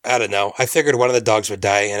I don't know. I figured one of the dogs would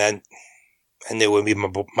die, and I knew it would be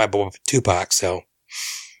my boy Tupac, so.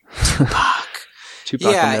 Tupac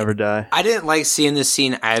would never die. I didn't like seeing this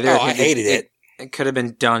scene either. Oh, I hated it. It could have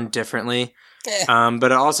been done differently. But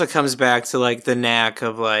it also comes back to like the knack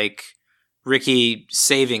of like Ricky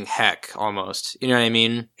saving Heck almost. You know what I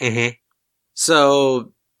mean? Mm-hmm.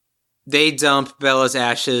 So they dump Bella's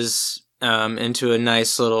ashes into a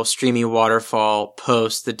nice little streamy waterfall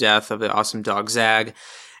post the death of the awesome dog Zag.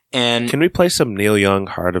 And can we play some Neil Young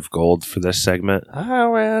Heart of Gold for this segment? I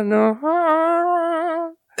will know.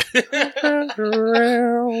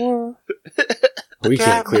 We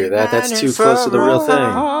can't clear that. That's too close to the real thing.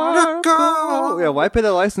 Yeah, why pay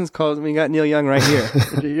the license calls when you got Neil Young right here?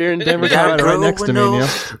 You're in Denver, Colorado, right next to me, Neil.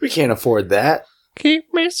 We can't afford that.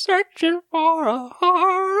 Keep me searching for a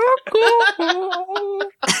heart of gold,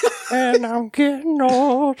 and I'm getting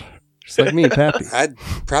old. Just like me, Pappy. I'd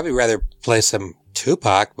probably rather play some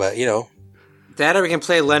Tupac, but you know. That or we can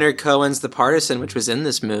play Leonard Cohen's The Partisan, which was in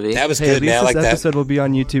this movie. That was good, man. I like that. This episode will be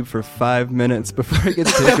on YouTube for 5 minutes before it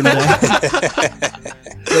gets taken down.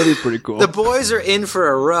 That'd be pretty cool. The boys are in for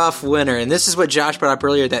a rough winter, and this is what Josh brought up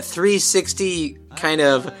earlier, that 360 kind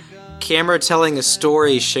of camera telling a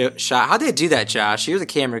story shot. How'd they do that, Josh? You're the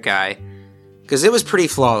camera guy. Because it was pretty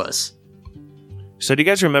flawless. So do you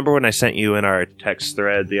guys remember when I sent you in our text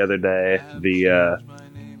thread the other day,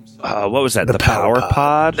 what was that? The Power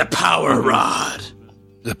Pod? The Power Rod.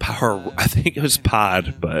 The Power... I think it was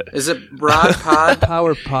Pod, but... Is it Rod Pod?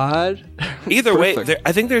 Power Pod? Either way,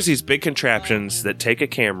 I think there's these big contraptions that take a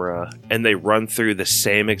camera and they run through the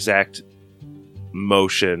same exact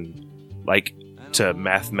motion, like, to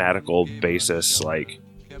mathematical basis, like,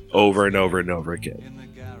 over and over and over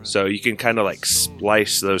again. So you can kind of, like,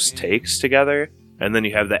 splice those takes together, and then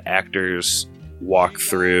you have the actors walk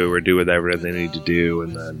through or do whatever they need to do,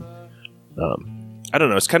 and then I don't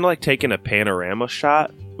know, it's kind of like taking a panorama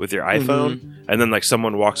shot with your iPhone, and then like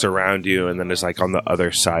someone walks around you and then it's like on the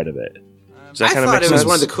other side of it. Does that kind of make sense? It was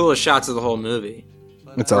one of the coolest shots of the whole movie.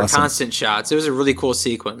 It's awesome. Constant shots. It was a really cool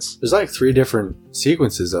sequence. There's like 3 different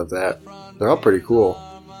sequences of that. They're all pretty cool.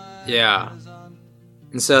 Yeah.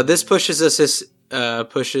 And so this pushes us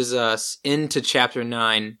into Chapter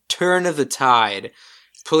 9, Turn of the Tide.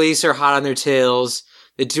 Police are hot on their tails.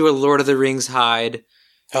 They do a Lord of the Rings hide.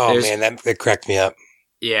 Oh, man, that cracked me up.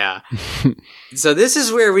 Yeah. So this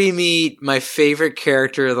is where we meet my favorite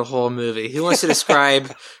character of the whole movie. Who wants to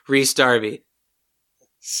describe Rhys Darby?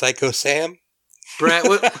 Psycho Sam? Brett,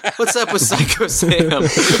 what's up with Psycho Sam?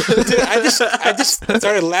 Dude, I just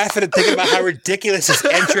started laughing and thinking about how ridiculous his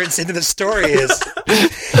entrance into the story is.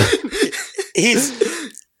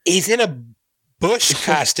 He's in a bush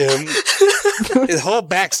costume. His whole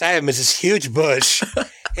backside of him is this huge bush,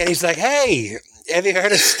 and he's like, "Hey, have you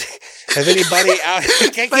heard of anybody out?"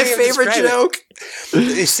 My favorite joke.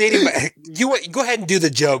 You go ahead and do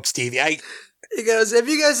the joke, Stevie. He goes, "Have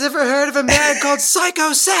you guys ever heard of a man called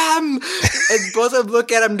Psycho Sam?" And both of them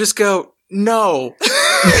look at him and just go, "No."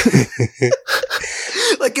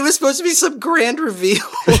 Like it was supposed to be some grand reveal.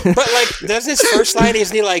 But like, does his first line,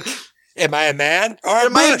 isn't he like, "Am I a man or a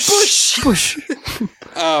bush?" Bush.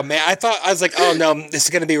 Oh man, I was like, oh no, this is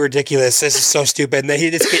gonna be ridiculous. This is so stupid. And then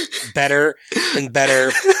he just get better and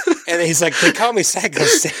better. And then he's like, they call me Psycho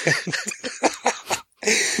Sam.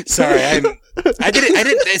 Sorry, I didn't.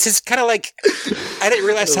 It's just kind of like I didn't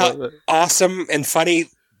realize how awesome and funny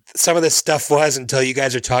some of this stuff was until you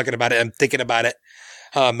guys are talking about it. I'm thinking about it.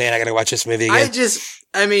 Oh man, I gotta watch this movie again.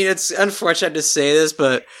 I mean, it's unfortunate to say this,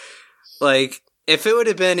 but like, if it would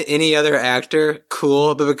have been any other actor,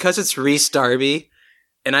 cool. But because it's Rhys Darby,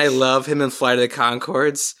 and I love him in Flight of the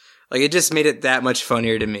Conchords, like, it just made it that much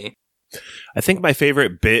funnier to me. I think my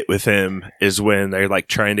favorite bit with him is when they're like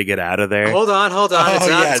trying to get out of there. Hold on.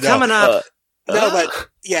 It's coming up.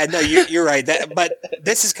 You're right. But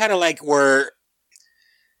this is kind of like where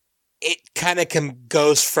it kind of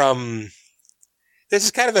goes from. This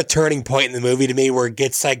is kind of a turning point in the movie to me where it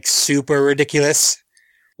gets like super ridiculous.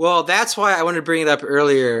 Well, that's why I wanted to bring it up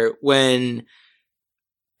earlier when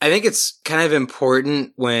I think it's kind of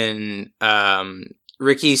important when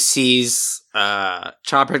Ricky sees Child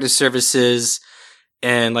Protective Services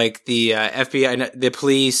and like the FBI, the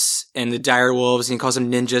police and the direwolves, and he calls them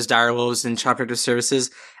ninjas, direwolves, and Child Protective Services.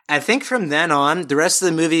 I think from then on, the rest of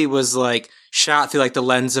the movie was like shot through like the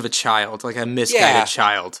lens of a child, like a misguided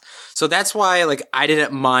child. So that's why like I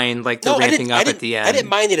didn't mind like the ramping up at the end. I didn't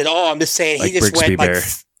mind it at all. I'm just saying like he just Brixby went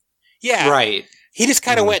Bear. right. He just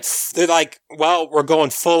kind of went. They're like, well, we're going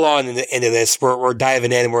full on into this. We're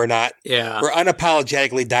diving in. We're not. Yeah. We're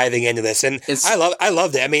unapologetically diving into this, and I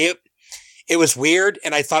loved it. I mean, it was weird,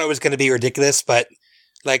 and I thought it was going to be ridiculous, but.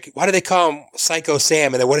 Like, why do they call him Psycho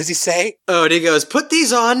Sam? And then what does he say? Oh, and he goes, put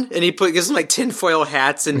these on. And he gives them like tinfoil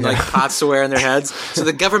hats and like pots to wear on their heads so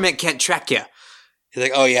the government can't track you. He's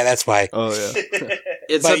like, oh, yeah, that's why. Oh,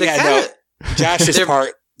 yeah. Josh's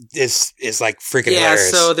part is like freaking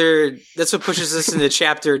hilarious. So that's what pushes us into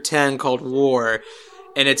chapter 10 called War.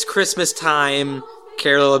 And it's Christmas time.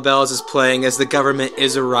 Carol LaBelle is playing as the government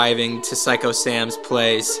is arriving to Psycho Sam's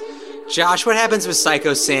place. Josh, what happens with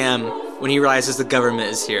Psycho Sam when he realizes the government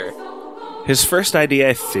is here? His first idea,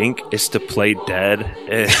 I think, is to play dead.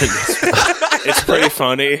 And it's pretty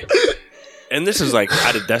funny. And this is like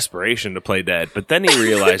out of desperation to play dead. But then he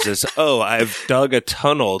realizes, oh, I've dug a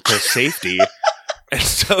tunnel to safety. And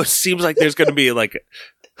so it seems like there's going to be like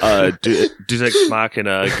Deus Ex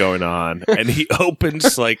Machina going on. And he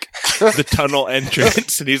opens like the tunnel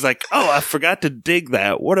entrance and he's like, oh, I forgot to dig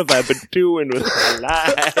that. What have I been doing with my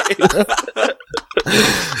life?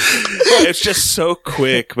 It's just so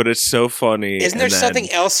quick, but it's so funny. Isn't there something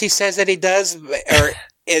else he says that he does,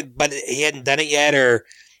 but he hadn't done it yet, or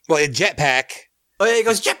a jetpack? Oh, yeah, he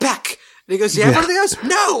goes jetpack, and he goes, "Yeah, anything else?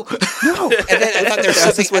 No." And then I thought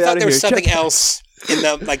there was something else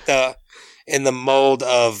in the mold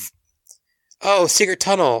of secret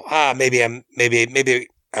tunnel. Maybe I'm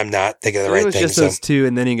not thinking of the right thing. It was just those two,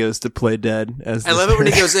 and then he goes to play dead. I love it when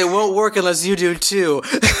he goes, "It won't work unless you do too."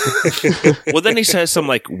 Well, then he says some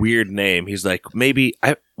like weird name. He's like,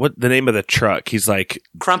 what the name of the truck? He's like,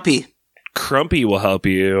 Crumpy. Crumpy will help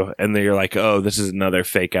you, and then you're like, oh, this is another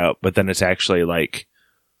fake out. But then it's actually like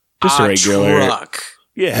just a regular truck.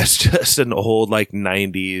 Yeah, it's just an old like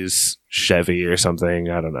 90s Chevy or something.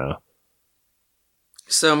 I don't know.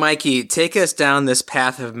 So, Mikey, take us down this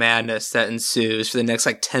path of madness that ensues for the next,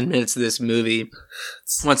 10 minutes of this movie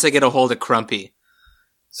once they get a hold of Crumpy.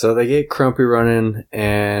 So they get Crumpy running,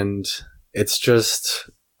 and it's just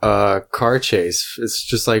a car chase. It's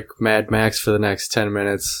just like Mad Max for the next 10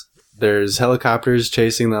 minutes. There's helicopters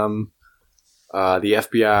chasing them. The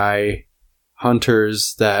FBI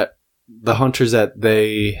hunters that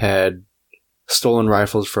they had stolen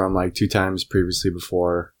rifles from 2 times previously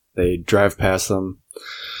before. They drive past them.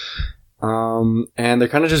 And they're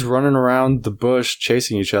kind of just running around the bush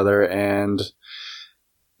chasing each other, and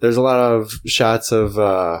there's a lot of shots of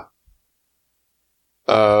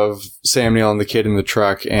Sam Neill and the kid in the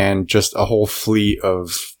truck, and just a whole fleet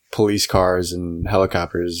of police cars and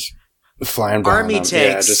helicopters flying by. Army tanks.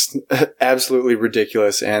 Yeah, just absolutely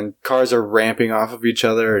ridiculous. And cars are ramping off of each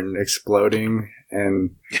other and exploding,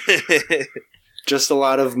 and just a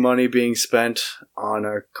lot of money being spent on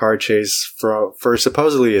a car chase for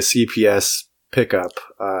supposedly a CPS pickup.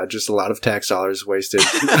 Just a lot of tax dollars wasted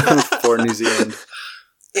for New Zealand.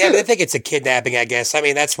 Yeah, but I think it's a kidnapping, I guess. I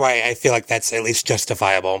mean, that's why I feel like that's at least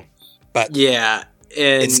justifiable. But yeah,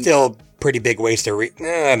 and it's still pretty big waste of I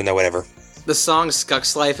don't know, whatever. The song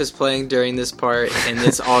Skuck's Life is playing during this part, and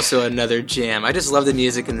it's also another jam. I just love the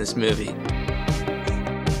music in this movie.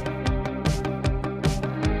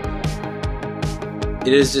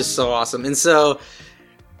 It is just so awesome. And so,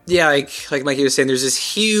 yeah, like Mikey was saying, there's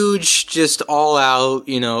this huge, just all-out,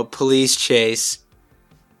 police chase.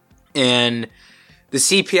 And the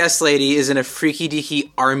CPS lady is in a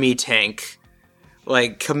freaky-deaky army tank,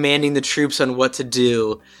 commanding the troops on what to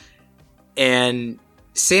do. And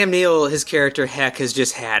Sam Neill, his character Heck, has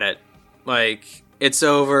just had it. Like, it's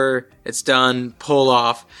over, it's done, pull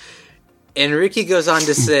off. And Ricky goes on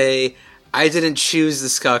to say, I didn't choose the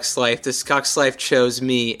Skux life, the Skux life chose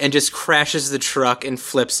me, and just crashes the truck and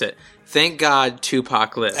flips it. Thank God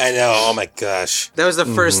Tupac lives. I know, oh my gosh. That was the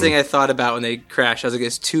first thing I thought about when they crashed. I was like,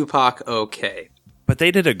 is Tupac okay? But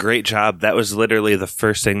they did a great job. That was literally the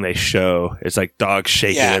first thing they show. It's like dogs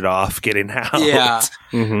shaking it off, getting out. Yeah.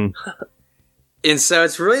 Mm-hmm. And so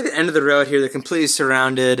it's really the end of the road here. They're completely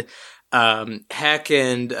surrounded. Heck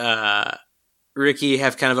and Ricky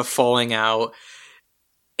have kind of a falling out.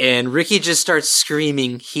 And Ricky just starts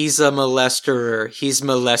screaming, he's a molesterer. He's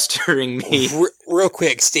molestering me. Real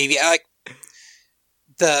quick, Stevie.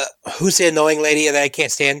 Who's the annoying lady that I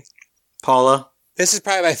can't stand? Paula. This is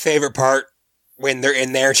probably my favorite part when they're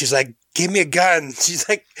in there. She's like, give me a gun. She's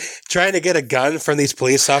like trying to get a gun from these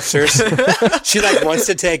police officers. She like wants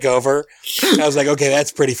to take over. I was like, okay,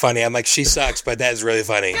 that's pretty funny. I'm like, she sucks, but that is really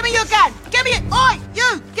funny. Give me your gun! Give me it! Oi,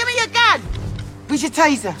 you! Give me your gun! Where's your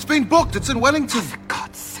taser? It's been booked. It's in Wellington. For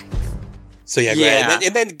God's sake. So yeah,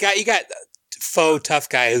 and then you got faux tough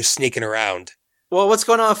guy who's sneaking around. Well, what's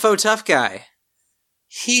going on with faux tough guy?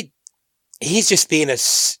 He's just being a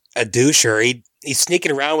doucher. He's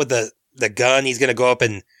sneaking around with the gun. He's gonna go up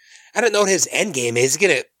and I don't know what his end game is. He's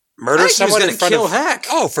gonna murder someone in front of Heck.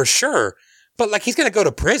 Oh, for sure. But like he's gonna go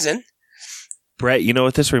to prison. Brett, you know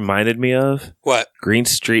what this reminded me of? What? Green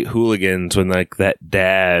Street Hooligans, when like that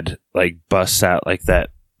dad like busts out like that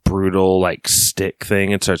brutal like stick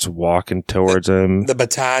thing and starts walking towards him. The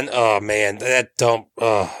baton. Oh man, that don't.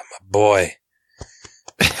 Oh my boy.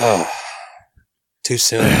 Oh, too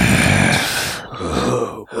soon.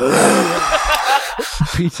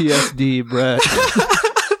 PTSD, Brett.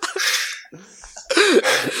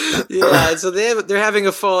 Yeah, so they're having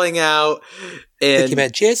a falling out. And I think you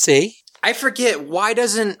meant Jesse. I forget, why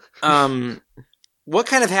doesn't, what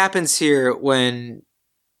kind of happens here when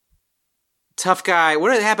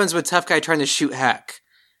what happens with Tough Guy trying to shoot Heck?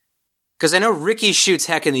 Because I know Ricky shoots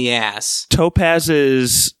Heck in the ass.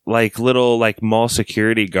 Topaz's like little like mall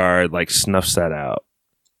security guard like snuffs that out.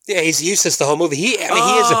 Yeah, he's useless the whole movie. He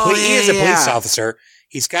is a police officer.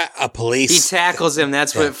 He's got a police. He tackles him.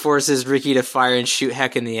 That's what forces Ricky to fire and shoot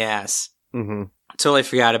Heck in the ass. Mm-hmm. Totally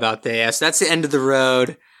forgot about that. Yeah, so that's the end of the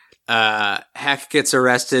road. Heck gets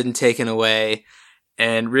arrested and taken away,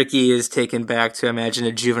 and Ricky is taken back to, imagine,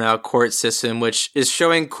 a juvenile court system, which is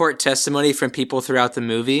showing court testimony from people throughout the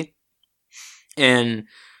movie. And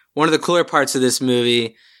one of the cooler parts of this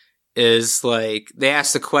movie is, like, they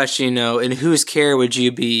ask the question, in whose care would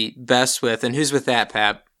you be best with? And who's with that,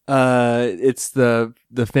 Pap? It's the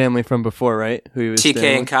family from before, right? Who he was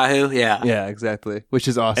TK and Kahu? Yeah. Yeah, exactly. Which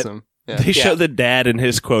is awesome. Yeah. They show the dad, and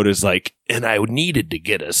his quote is like, and I needed to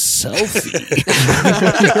get a selfie.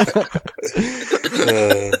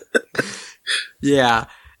 Yeah.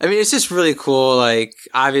 I mean, it's just really cool. Like,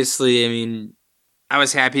 obviously, I mean, I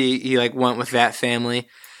was happy he, like, went with that family.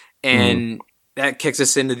 And that kicks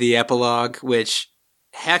us into the epilogue, which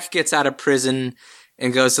Heck gets out of prison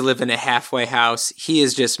and goes to live in a halfway house. He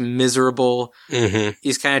is just miserable. Mm-hmm.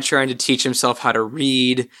 He's kind of trying to teach himself how to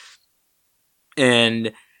read.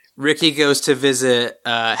 And Ricky goes to visit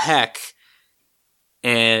Heck,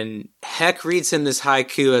 and Heck reads him this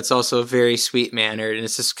haiku that's also very sweet-mannered, and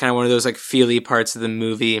it's just kind of one of those like feely parts of the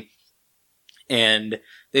movie. And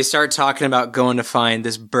they start talking about going to find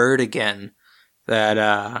this bird again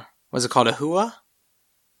that, what's it called, a hua?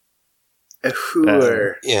 A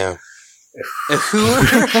hooer. Yeah. A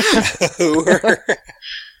hooer?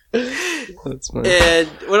 That's funny. And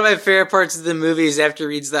one of my favorite parts of the movie is after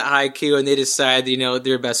he reads that haiku and they decide,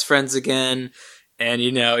 they're best friends again. And,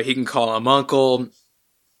 he can call him uncle.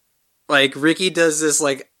 Like, Ricky does this,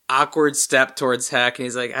 like, awkward step towards Heck. And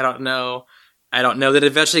he's like, I don't know. That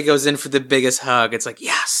eventually goes in for the biggest hug. It's like,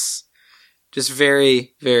 yes. Just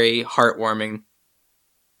very, very heartwarming.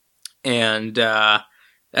 And,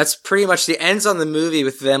 that's pretty much the ends on the movie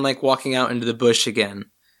with them, like, walking out into the bush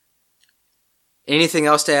again. Anything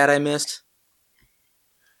else to add I missed?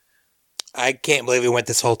 I can't believe we went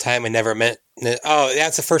this whole time and never met. Oh,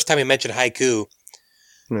 that's the first time we mentioned haiku.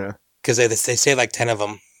 Yeah. Because they say like 10 of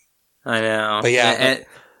them. I know. But yeah. And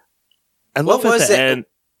I love at the end.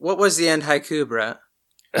 What was the end haiku, Brett?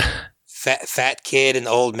 Fat kid and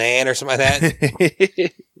old man or something like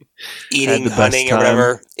that. Eating, hunting, or time.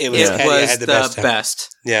 Whatever. It was, had the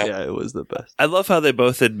best. Yeah. Yeah, it was the best. I love how they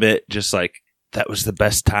both admit just like, that was the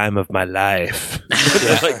best time of my life.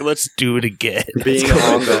 Like, let's do it again. Being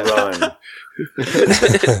on the run.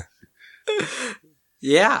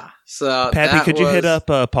 Yeah. So Pappy, could you hit up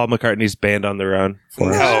Paul McCartney's Band on the Run? No.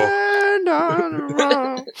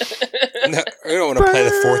 No, I don't want to play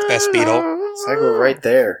the fourth best Beatle. It's like we're right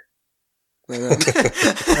there. I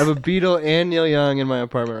have a Beatle and Neil Young in my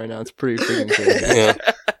apartment right now. It's pretty freaking crazy. Yeah.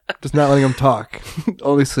 Just not letting them talk.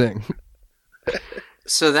 Only sing.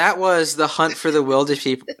 So that was The Hunt for the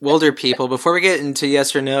Wilder People. Before we get into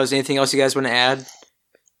yes or no, is anything else you guys want to add?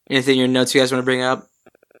 Anything in your notes you guys want to bring up?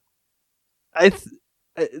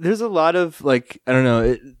 There's a lot of, like, I don't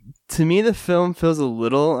know. To me, the film feels a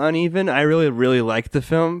little uneven. I really, really like the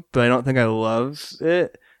film, but I don't think I love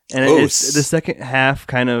it. And it's the second half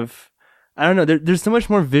kind of... I don't know. There's so much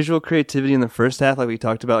more visual creativity in the first half, like we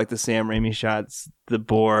talked about, like the Sam Raimi shots, the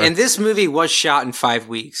boar. And this movie was shot in 5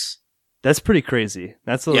 weeks. That's pretty crazy.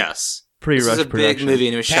 That's a yes. Pretty this rush is a production. big movie,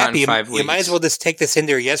 and it was shot in 5 weeks. You might as well just take this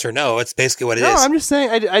into a yes or no. It's basically what it is. No, I'm just saying.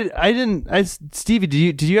 I didn't. Stevie,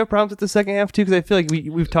 did you have problems with the second half too? Because I feel like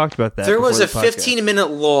we've talked about that. There was a the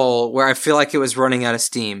 15-minute lull where I feel like it was running out of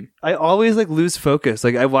steam. I always like lose focus.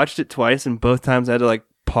 Like I watched it twice, and both times I had to like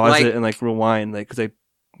pause it and like rewind, like because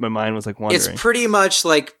my mind was like wandering. It's pretty much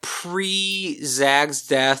like pre-Zag's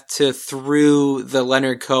death to through the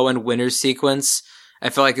Leonard Cohen winter sequence. I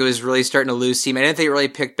felt like it was really starting to lose steam. I didn't think it really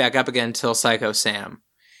picked back up again until Psycho Sam.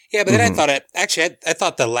 Yeah, but then I thought I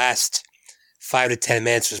thought the last 5 to 10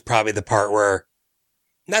 minutes was probably the part where,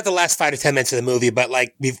 not the last 5 to 10 minutes of the movie, but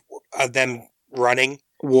like of them running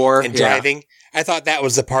and driving. Yeah. I thought that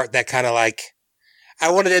was the part that kind of like, I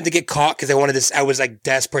wanted them to get caught because I was like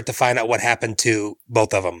desperate to find out what happened to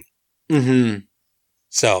both of them. Mm-hmm.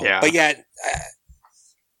 So, yeah. But yeah,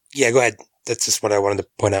 go ahead. That's just what I wanted to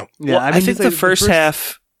point out. Yeah, well, I think the first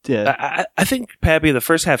half. Yeah, I think Pappy, the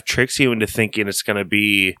first half tricks you into thinking it's going to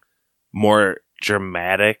be more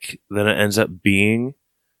dramatic than it ends up being,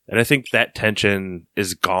 and I think that tension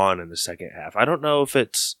is gone in the second half. I don't know if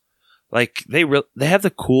it's like they have the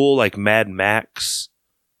cool like Mad Max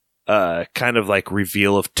kind of like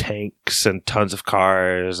reveal of tanks and tons of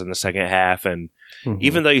cars in the second half, and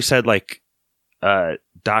even though you said like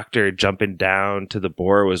Doctor jumping down to the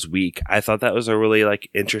boar was weak, I thought that was a really like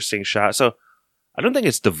interesting shot. So I don't think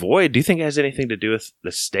it's devoid. Do you think it has anything to do with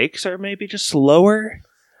the stakes or maybe just lower?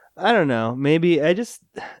 I don't know. Maybe I just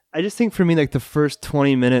think for me like the first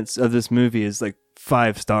 20 minutes of this movie is like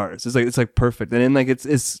 5 stars. It's like perfect. And then like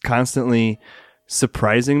it's constantly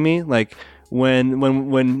surprising me. Like when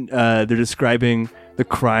they're describing the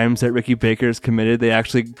crimes that Ricky Baker's committed, they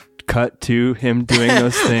actually cut to him doing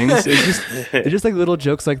those things. It's just like little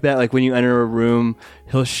jokes like that. Like when you enter a room,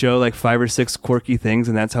 he'll show like 5 or 6 quirky things,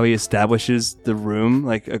 and that's how he establishes the room,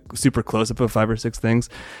 like a super close up of 5 or 6 things.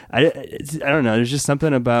 I don't know. There's just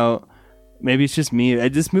something about, maybe it's just me.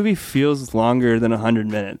 This movie feels longer than 100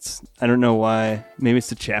 minutes. I don't know why. Maybe it's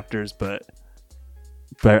the chapters, but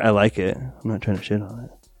I like it. I'm not trying to shit on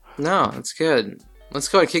it. No, it's good. Let's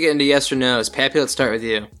go ahead and kick it into yes or no's. Pappy, let's start with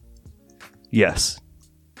you. Yes.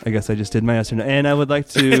 I guess I just did my yes or no. And I would like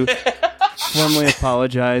to formally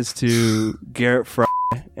apologize to Garrett Fry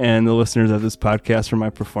and the listeners of this podcast for my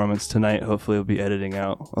performance tonight. Hopefully we'll be editing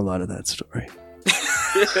out a lot of that story.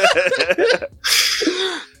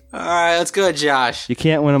 All right, let's go, Josh. You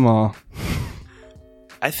can't win them all.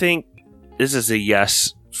 I think this is a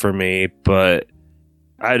yes for me, but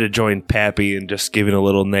I had to join Pappy in just giving a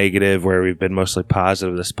little negative where we've been mostly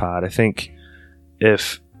positive this pod. I think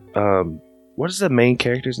if... what is the main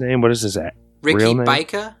character's name? What is his Ricky real name?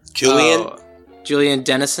 Baika? Julian? Julian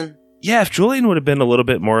Dennison? Yeah, if Julian would have been a little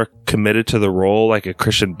bit more committed to the role, like a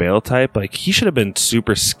Christian Bale type, like he should have been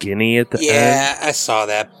super skinny at the end. Yeah, I saw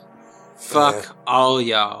that. Fuck all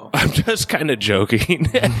y'all. I'm just kind of joking.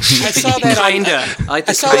 I saw that kinda. I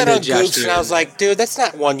saw that on Goops, and I was like, dude, that's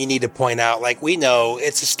not one you need to point out. Like, we know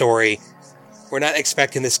it's a story. We're not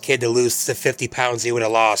expecting this kid to lose the 50 pounds he would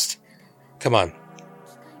have lost. Come on.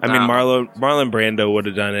 I mean, Marlon Brando would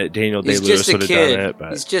have done it. Daniel Day-Lewis would have done it.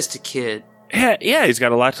 But he's just a kid. Yeah, he's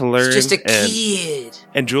got a lot to learn. He's just a kid.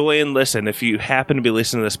 And Julian, listen, if you happen to be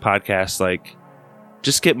listening to this podcast, like,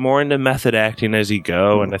 just get more into method acting as you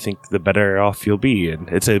go, and I think the better off you'll be. And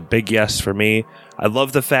it's a big yes for me. I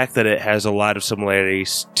love the fact that it has a lot of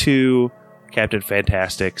similarities to Captain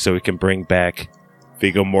Fantastic, so we can bring back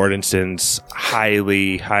Viggo Mortensen's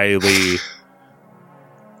highly, highly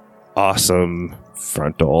awesome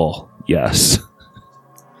frontal. Yes.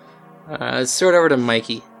 Let's throw it over to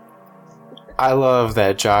Mikey. I love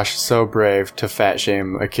that Josh is so brave to fat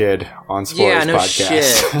shame a kid on Spoilers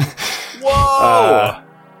Podcast. Shit. Whoa!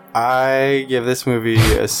 I give this movie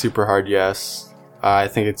a super hard yes. I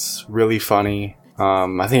think it's really funny.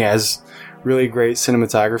 I think it has really great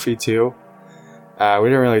cinematography too. We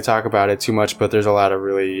didn't really talk about it too much, but there's a lot of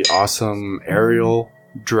really awesome aerial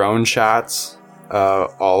drone shots.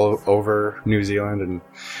 all over New Zealand, and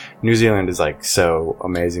New Zealand is like so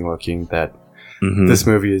amazing looking that this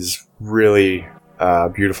movie is really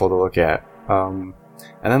beautiful to look at. And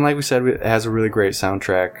then, like we said, it has a really great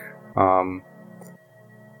soundtrack.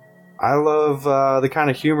 I love the kind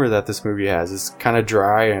of humor that this movie has. It's kind of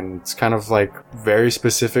dry and it's kind of like very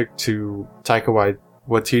specific to Taika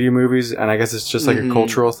Waititi movies, and I guess it's just like a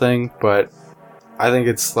cultural thing, but I think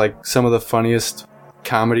it's like some of the funniest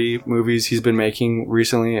comedy movies he's been making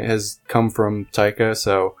recently has come from Taika,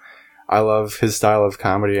 so I love his style of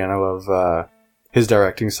comedy and I love his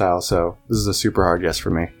directing style, so this is a super hard yes for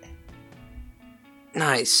me.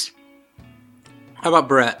 Nice. How about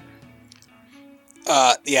Brett?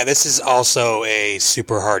 Yeah, this is also a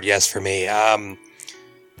super hard yes for me.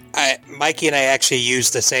 Mikey and I actually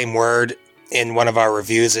used the same word in one of our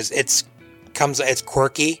reviews. It's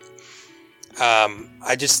quirky.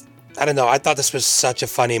 I don't know. I thought this was such a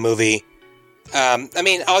funny movie. I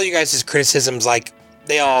mean, all you guys' criticisms, like,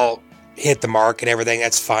 they all hit the mark and everything.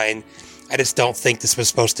 That's fine. I just don't think this was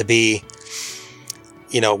supposed to be,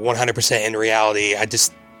 100% in reality. It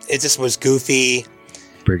just was goofy.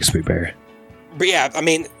 Brigsby Bear. But yeah, I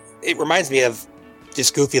mean, it reminds me of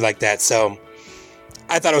just goofy like that. So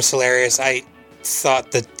I thought it was hilarious. I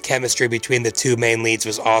thought the chemistry between the two main leads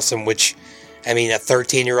was awesome, which, I mean, a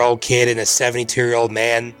 13-year-old kid and a 72-year-old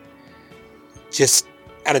man. Just,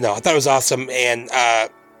 I don't know. I thought it was awesome. And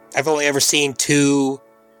I've only ever seen 2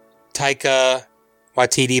 Taika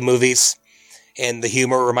Waititi movies. And the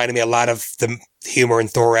humor reminded me a lot of the humor in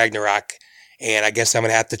Thor Ragnarok. And I guess I'm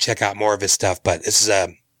going to have to check out more of his stuff. But this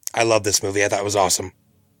is I love this movie. I thought it was awesome.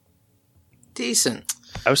 Decent.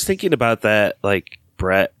 I was thinking about that, like,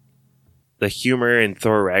 Brett, the humor in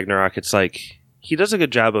Thor Ragnarok, it's like, he does a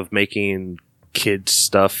good job of making kids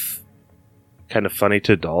stuff kind of funny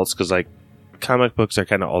to adults, because, like, comic books are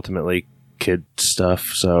kind of ultimately kid stuff,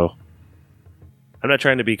 so I'm not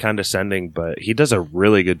trying to be condescending, but he does a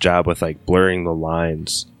really good job with, like, blurring the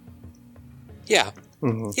lines. Yeah.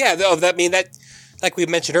 Mm-hmm. Yeah, though, that, like we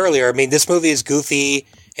mentioned earlier, I mean, this movie is goofy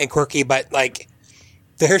and quirky, but, like,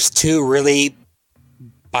 there's 2 really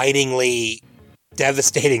bitingly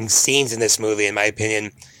devastating scenes in this movie, in my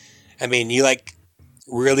opinion. I mean, you, like,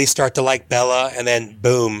 really start to like Bella, and then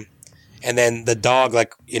boom. And then the dog,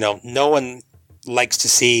 like, no one likes to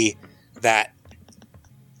see that.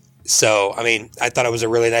 So, I mean, I thought it was a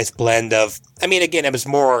really nice blend of, I mean, again, it was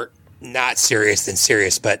more not serious than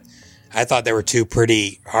serious, but I thought there were 2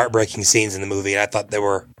 pretty heartbreaking scenes in the movie, and I thought they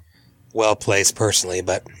were well placed personally,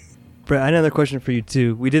 but... Brett, I have another question for you,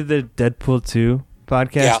 too. We did the Deadpool 2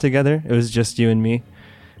 podcast together. It was just you and me.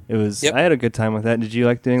 It was. Yep. I had a good time with that. Did you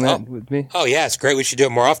like doing that with me? Oh, yeah, it's great. We should do it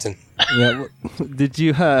more often. Yeah. Did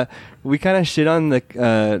you... we kind of shit on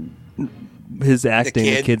the... his acting,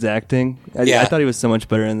 the kid's acting. I thought he was so much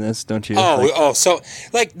better in this, don't you? So,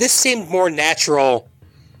 like, this seemed more natural.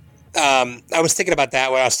 I was thinking about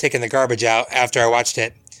that when I was taking the garbage out after I watched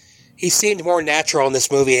it. He seemed more natural in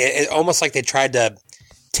this movie. It almost like they tried to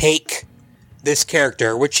take this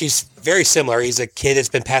character, which he's very similar. He's a kid that's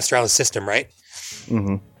been passed around the system, right?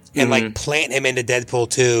 Mm-hmm. And, like, plant him into Deadpool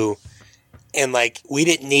 2. And, like, we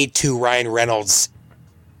didn't need 2 Ryan Reynolds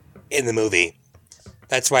in the movie.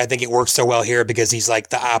 That's why I think it works so well here, because he's, like,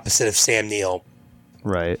 the opposite of Sam Neill.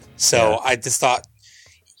 Right. So I just thought,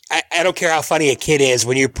 I don't care how funny a kid is,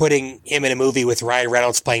 when you're putting him in a movie with Ryan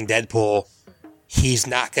Reynolds playing Deadpool, he's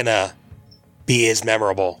not going to be as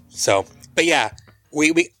memorable. So, but yeah,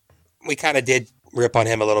 we kind of did rip on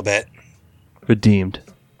him a little bit. Redeemed.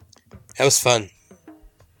 That was fun.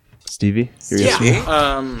 Stevie?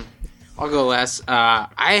 I'll go last.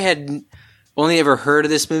 I had only ever heard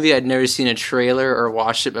of this movie. I'd never seen a trailer or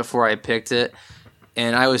watched it before I picked it.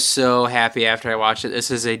 And I was so happy after I watched it.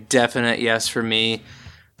 This is a definite yes for me.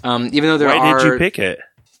 Even though Why did you pick it?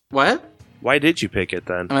 What? Why did you pick it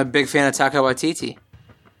then? I'm a big fan of Taika Waititi.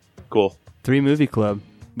 Cool. 3 Movie Club.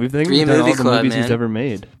 We've done all the movies he's ever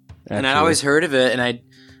made. Actually. And I always heard of it, and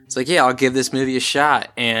it's like, yeah, I'll give this movie a shot.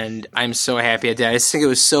 And I'm so happy I did. I just think it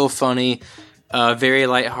was so funny, very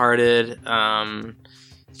lighthearted. I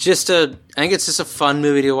think it's just a fun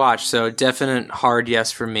movie to watch. So definite hard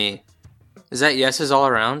yes for me. Is that yeses all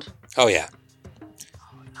around? Oh, yeah.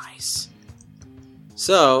 Oh, nice.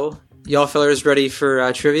 So, y'all fellers ready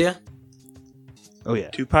for trivia? Oh, yeah.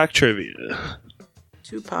 Tupac trivia.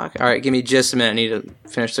 Tupac. All right, give me just a minute. I need to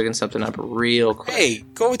finish looking something up real quick. Hey,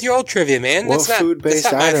 go with your old trivia, man. What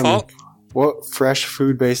food-based item? My fault. What fresh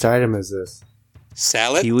food-based item is this?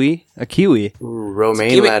 Salad? Kiwi? A kiwi. Ooh,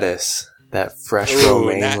 romaine lettuce. That fresh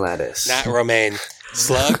romaine lettuce. Not romaine.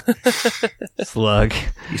 Slug? Slug.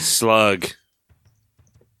 You slug.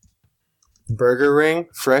 Burger ring?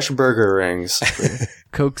 Fresh burger rings.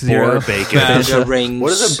 Coke Zero. Or bacon. Burger rings.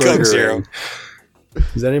 What is a Coke burger Zero. ring?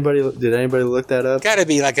 Did anybody look that up? Gotta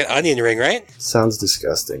be like an onion ring, right? Sounds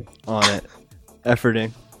disgusting. On it.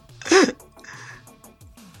 Efforting.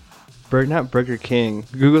 Not Burger King.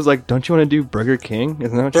 Google's like, don't you want to do Burger King?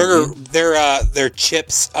 Isn't that what you Burger, mean? they're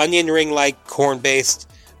chips, onion ring like corn based,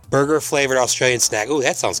 burger flavored Australian snack. Ooh,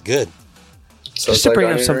 that sounds good. So Just to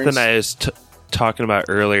bring up something I was talking about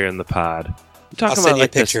earlier in the pod. I'm talking I'll about send you a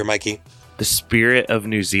like picture, Mikey. the spirit of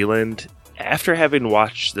New Zealand. After having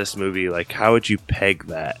watched this movie, like, how would you peg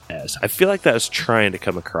that as? I feel like that was trying to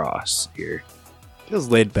come across here. Feels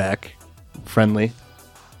laid back, friendly,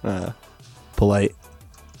 polite.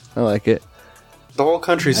 I like it. The whole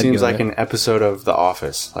country I'd seems go like there. an episode of The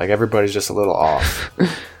Office. Like everybody's just a little off.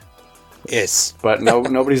 Yes. But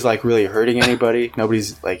nobody's like really hurting anybody.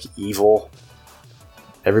 Nobody's like evil.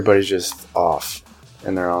 Everybody's just off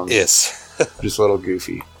in their own. Yes. Just a little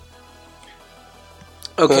goofy.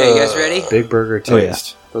 Okay, you guys ready? Big Burger Oh, yeah.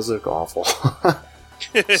 Taste. Those look awful.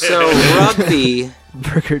 So rugby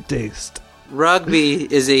Burger taste.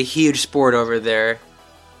 Rugby is a huge sport over there.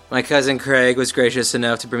 My cousin Craig was gracious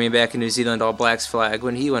enough to bring me back a New Zealand All Blacks flag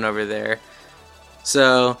when he went over there.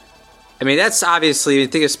 So, I mean, that's obviously, when you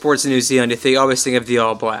think of sports in New Zealand, you always think of the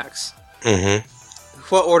All Blacks. Mm-hmm.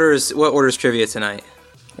 What orders trivia tonight?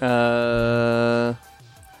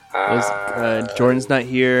 Jordan's not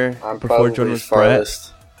here. I'm Before probably Jordan was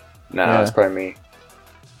farthest. No, Yeah. it's probably me.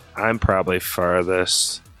 I'm probably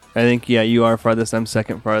farthest. Brett. I think, yeah, you are farthest. I'm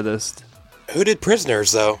second farthest. Who did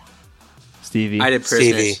Prisoners, though? Stevie. I did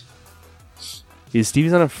Prisoners.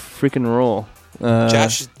 Stevie's on a freaking roll.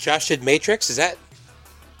 Josh did Matrix? Is that?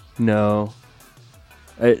 No.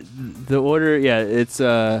 The order, yeah, it's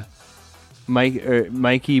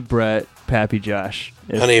Mikey, Brett, Pappy, Josh.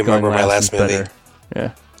 I don't even remember my last movie. better.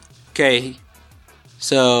 Yeah. Okay,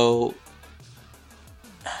 so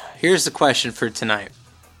here's the question for tonight.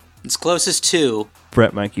 It's closest to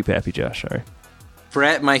Brett, Mikey, Pappy, Josh. Sorry.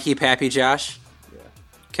 Brett, Mikey, Pappy, Josh? Yeah.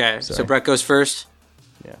 Okay, so Sorry. Brett goes first?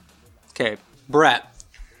 Yeah. Okay, Brett.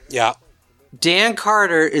 Yeah. Dan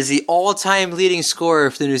Carter is the all-time leading scorer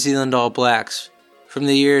for the New Zealand All Blacks from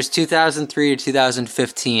the years 2003 to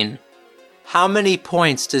 2015. How many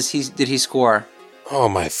points did he score? Oh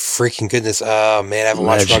my freaking goodness! Oh man, I haven't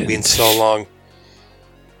watched rugby in so long.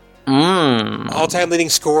 All-time leading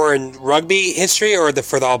scorer in rugby history, or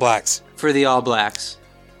for the All Blacks? For the All Blacks.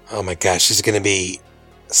 Oh my gosh, there's going to be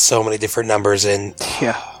so many different numbers, and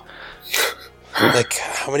yeah, like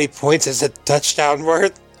how many points is a touchdown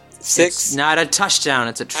worth? 6? It's not a touchdown;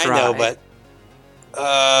 it's a try. I know, but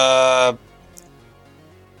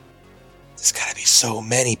there's got to be so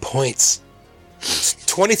many points.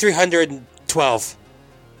 2,312.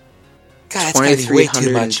 God, that's got to be way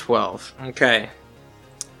too much. 2,312. Okay,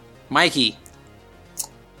 Mikey.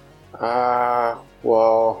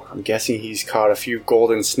 Well, I'm guessing he's caught a few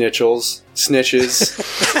golden snitches,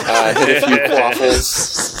 hit a few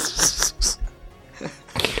quaffles.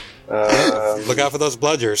 Look out for those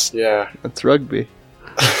bludgers. Yeah. That's rugby.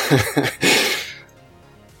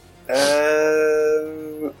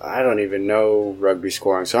 I don't even know rugby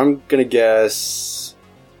scoring, so I'm going to guess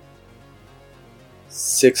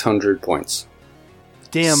 600 points.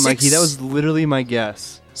 Damn, Mikey, that was literally my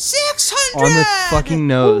guess. 600! On the fucking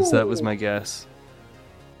nose, that was my guess.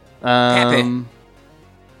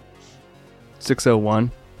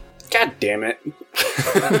 601. God damn it.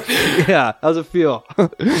 Yeah, how's it feel?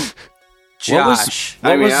 Josh. I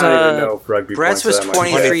don't even know if rugby Brett's points was are that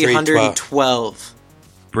much. 2,312.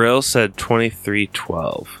 Brill said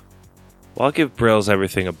 2312. Well, I'll give Brill's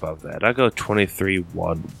everything above that. I'll go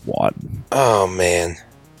 2311. Oh man.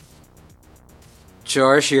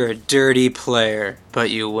 Josh, you're a dirty player, but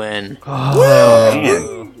you win.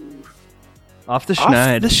 Oh, off the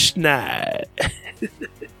schneid.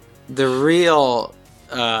 The real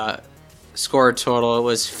score total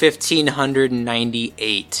was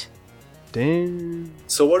 1,598. Damn.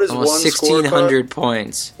 So what is almost one score? 1,600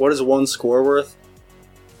 points. What is one score worth?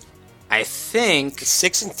 I think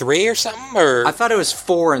 6 and 3 or something. Or I thought it was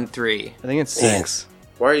 4 and 3. I think it's 6.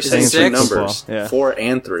 Why are you Is saying it two 6? numbers? Yeah. 4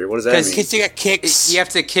 and 3. What does that mean? Because you got kicks. You have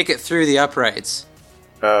to kick it through the uprights.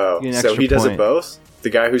 Oh, You get an so extra he does point. it both? The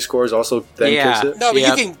guy who scores also then Yeah. kicks it? no, but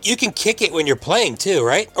Yep. you can kick it when you're playing too,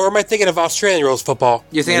 right? Or am I thinking of Australian rules football?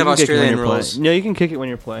 You're thinking You of can kick it when Australian you're playing. rules. No, you can kick it when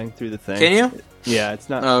you're playing through the thing. Can you? Yeah, it's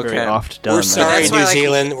not Okay. very oft done. We're though. sorry, That's why, New like,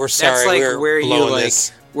 Zealand. We're sorry. That's like we're where you blowing like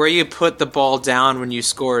this. where you put the ball down when you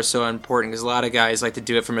score is so important because a lot of guys like to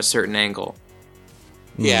do it from a certain angle.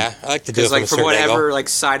 Yeah, I like to do it Because from like a from certain whatever angle. like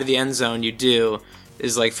side of the end zone you do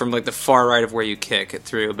is like from like the far right of where you kick it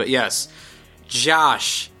through. But yes,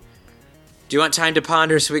 Josh, do you want time to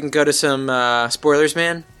ponder so we can go to some spoilers,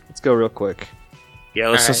 man? Let's go real quick. Yeah,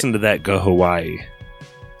 let's listen to that Go Hawaii.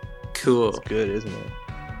 Cool. It's good, isn't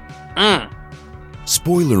it?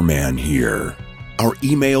 Spoiler Man here. Our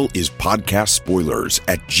email is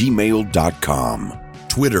podcastspoilers@gmail.com.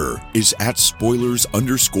 Twitter is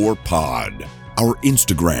 @spoilers_pod. Our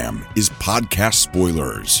Instagram is Podcast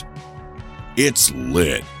Spoilers. It's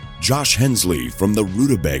lit. Josh Hensley from the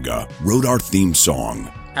Rutabaga wrote our theme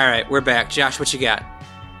song. All right, we're back. Josh, what you got?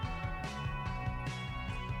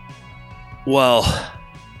 Well,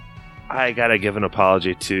 I gotta give an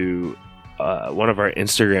apology to one of our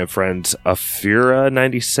Instagram friends,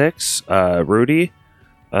 Afura96, Rudy.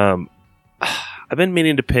 I've been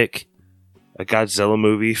meaning to pick a Godzilla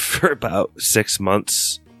movie for about 6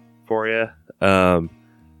 months for you,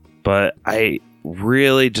 but I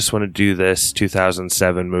really just want to do this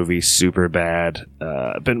 2007 movie, Superbad.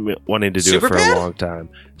 I've been wanting to do it for a long time.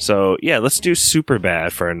 So, yeah, let's do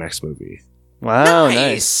Superbad for our next movie. Wow,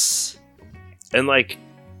 nice. And, like,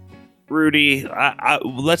 Rudy, I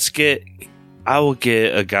will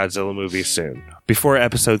get a Godzilla movie soon, before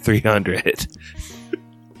episode 300.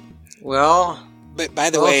 Well, but by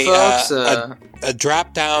the way, folks, a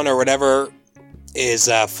drop down or whatever is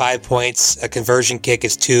 5 points. A conversion kick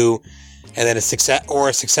is 2, and then a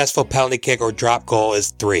successful penalty kick or drop goal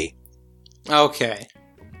is 3. Okay,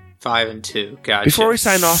 5 and 2. Gotcha. Before we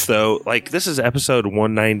sign off, though, like this is episode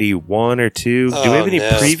 191 or 2. Do we have any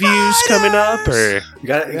previews coming up, or you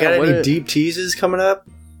got any deep teases coming up?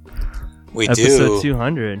 We Episode do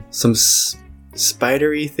 200. Some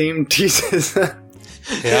spidery themed teases.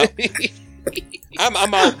 Yeah.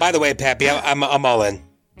 I'm all. By the way, Pappy, I'm all in.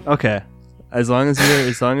 Okay, as long as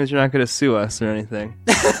you're not going to sue us or anything.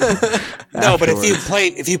 No, but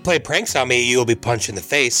if you play pranks on me, you'll be punched in the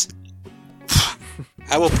face.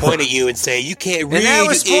 I will point at you and say, "You can't read, and that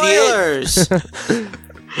was idiot." spoilers.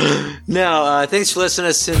 No, thanks for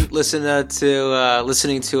listening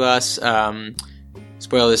to us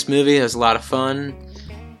spoil this movie. It was a lot of fun,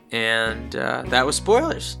 and that was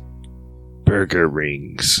spoilers. Burger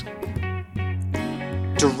rings.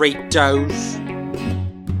 Doritos.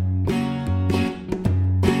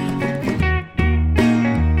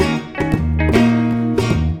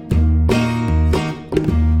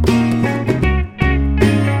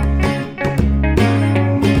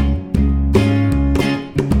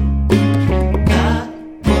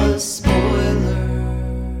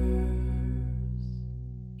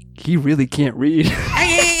 He really can't read.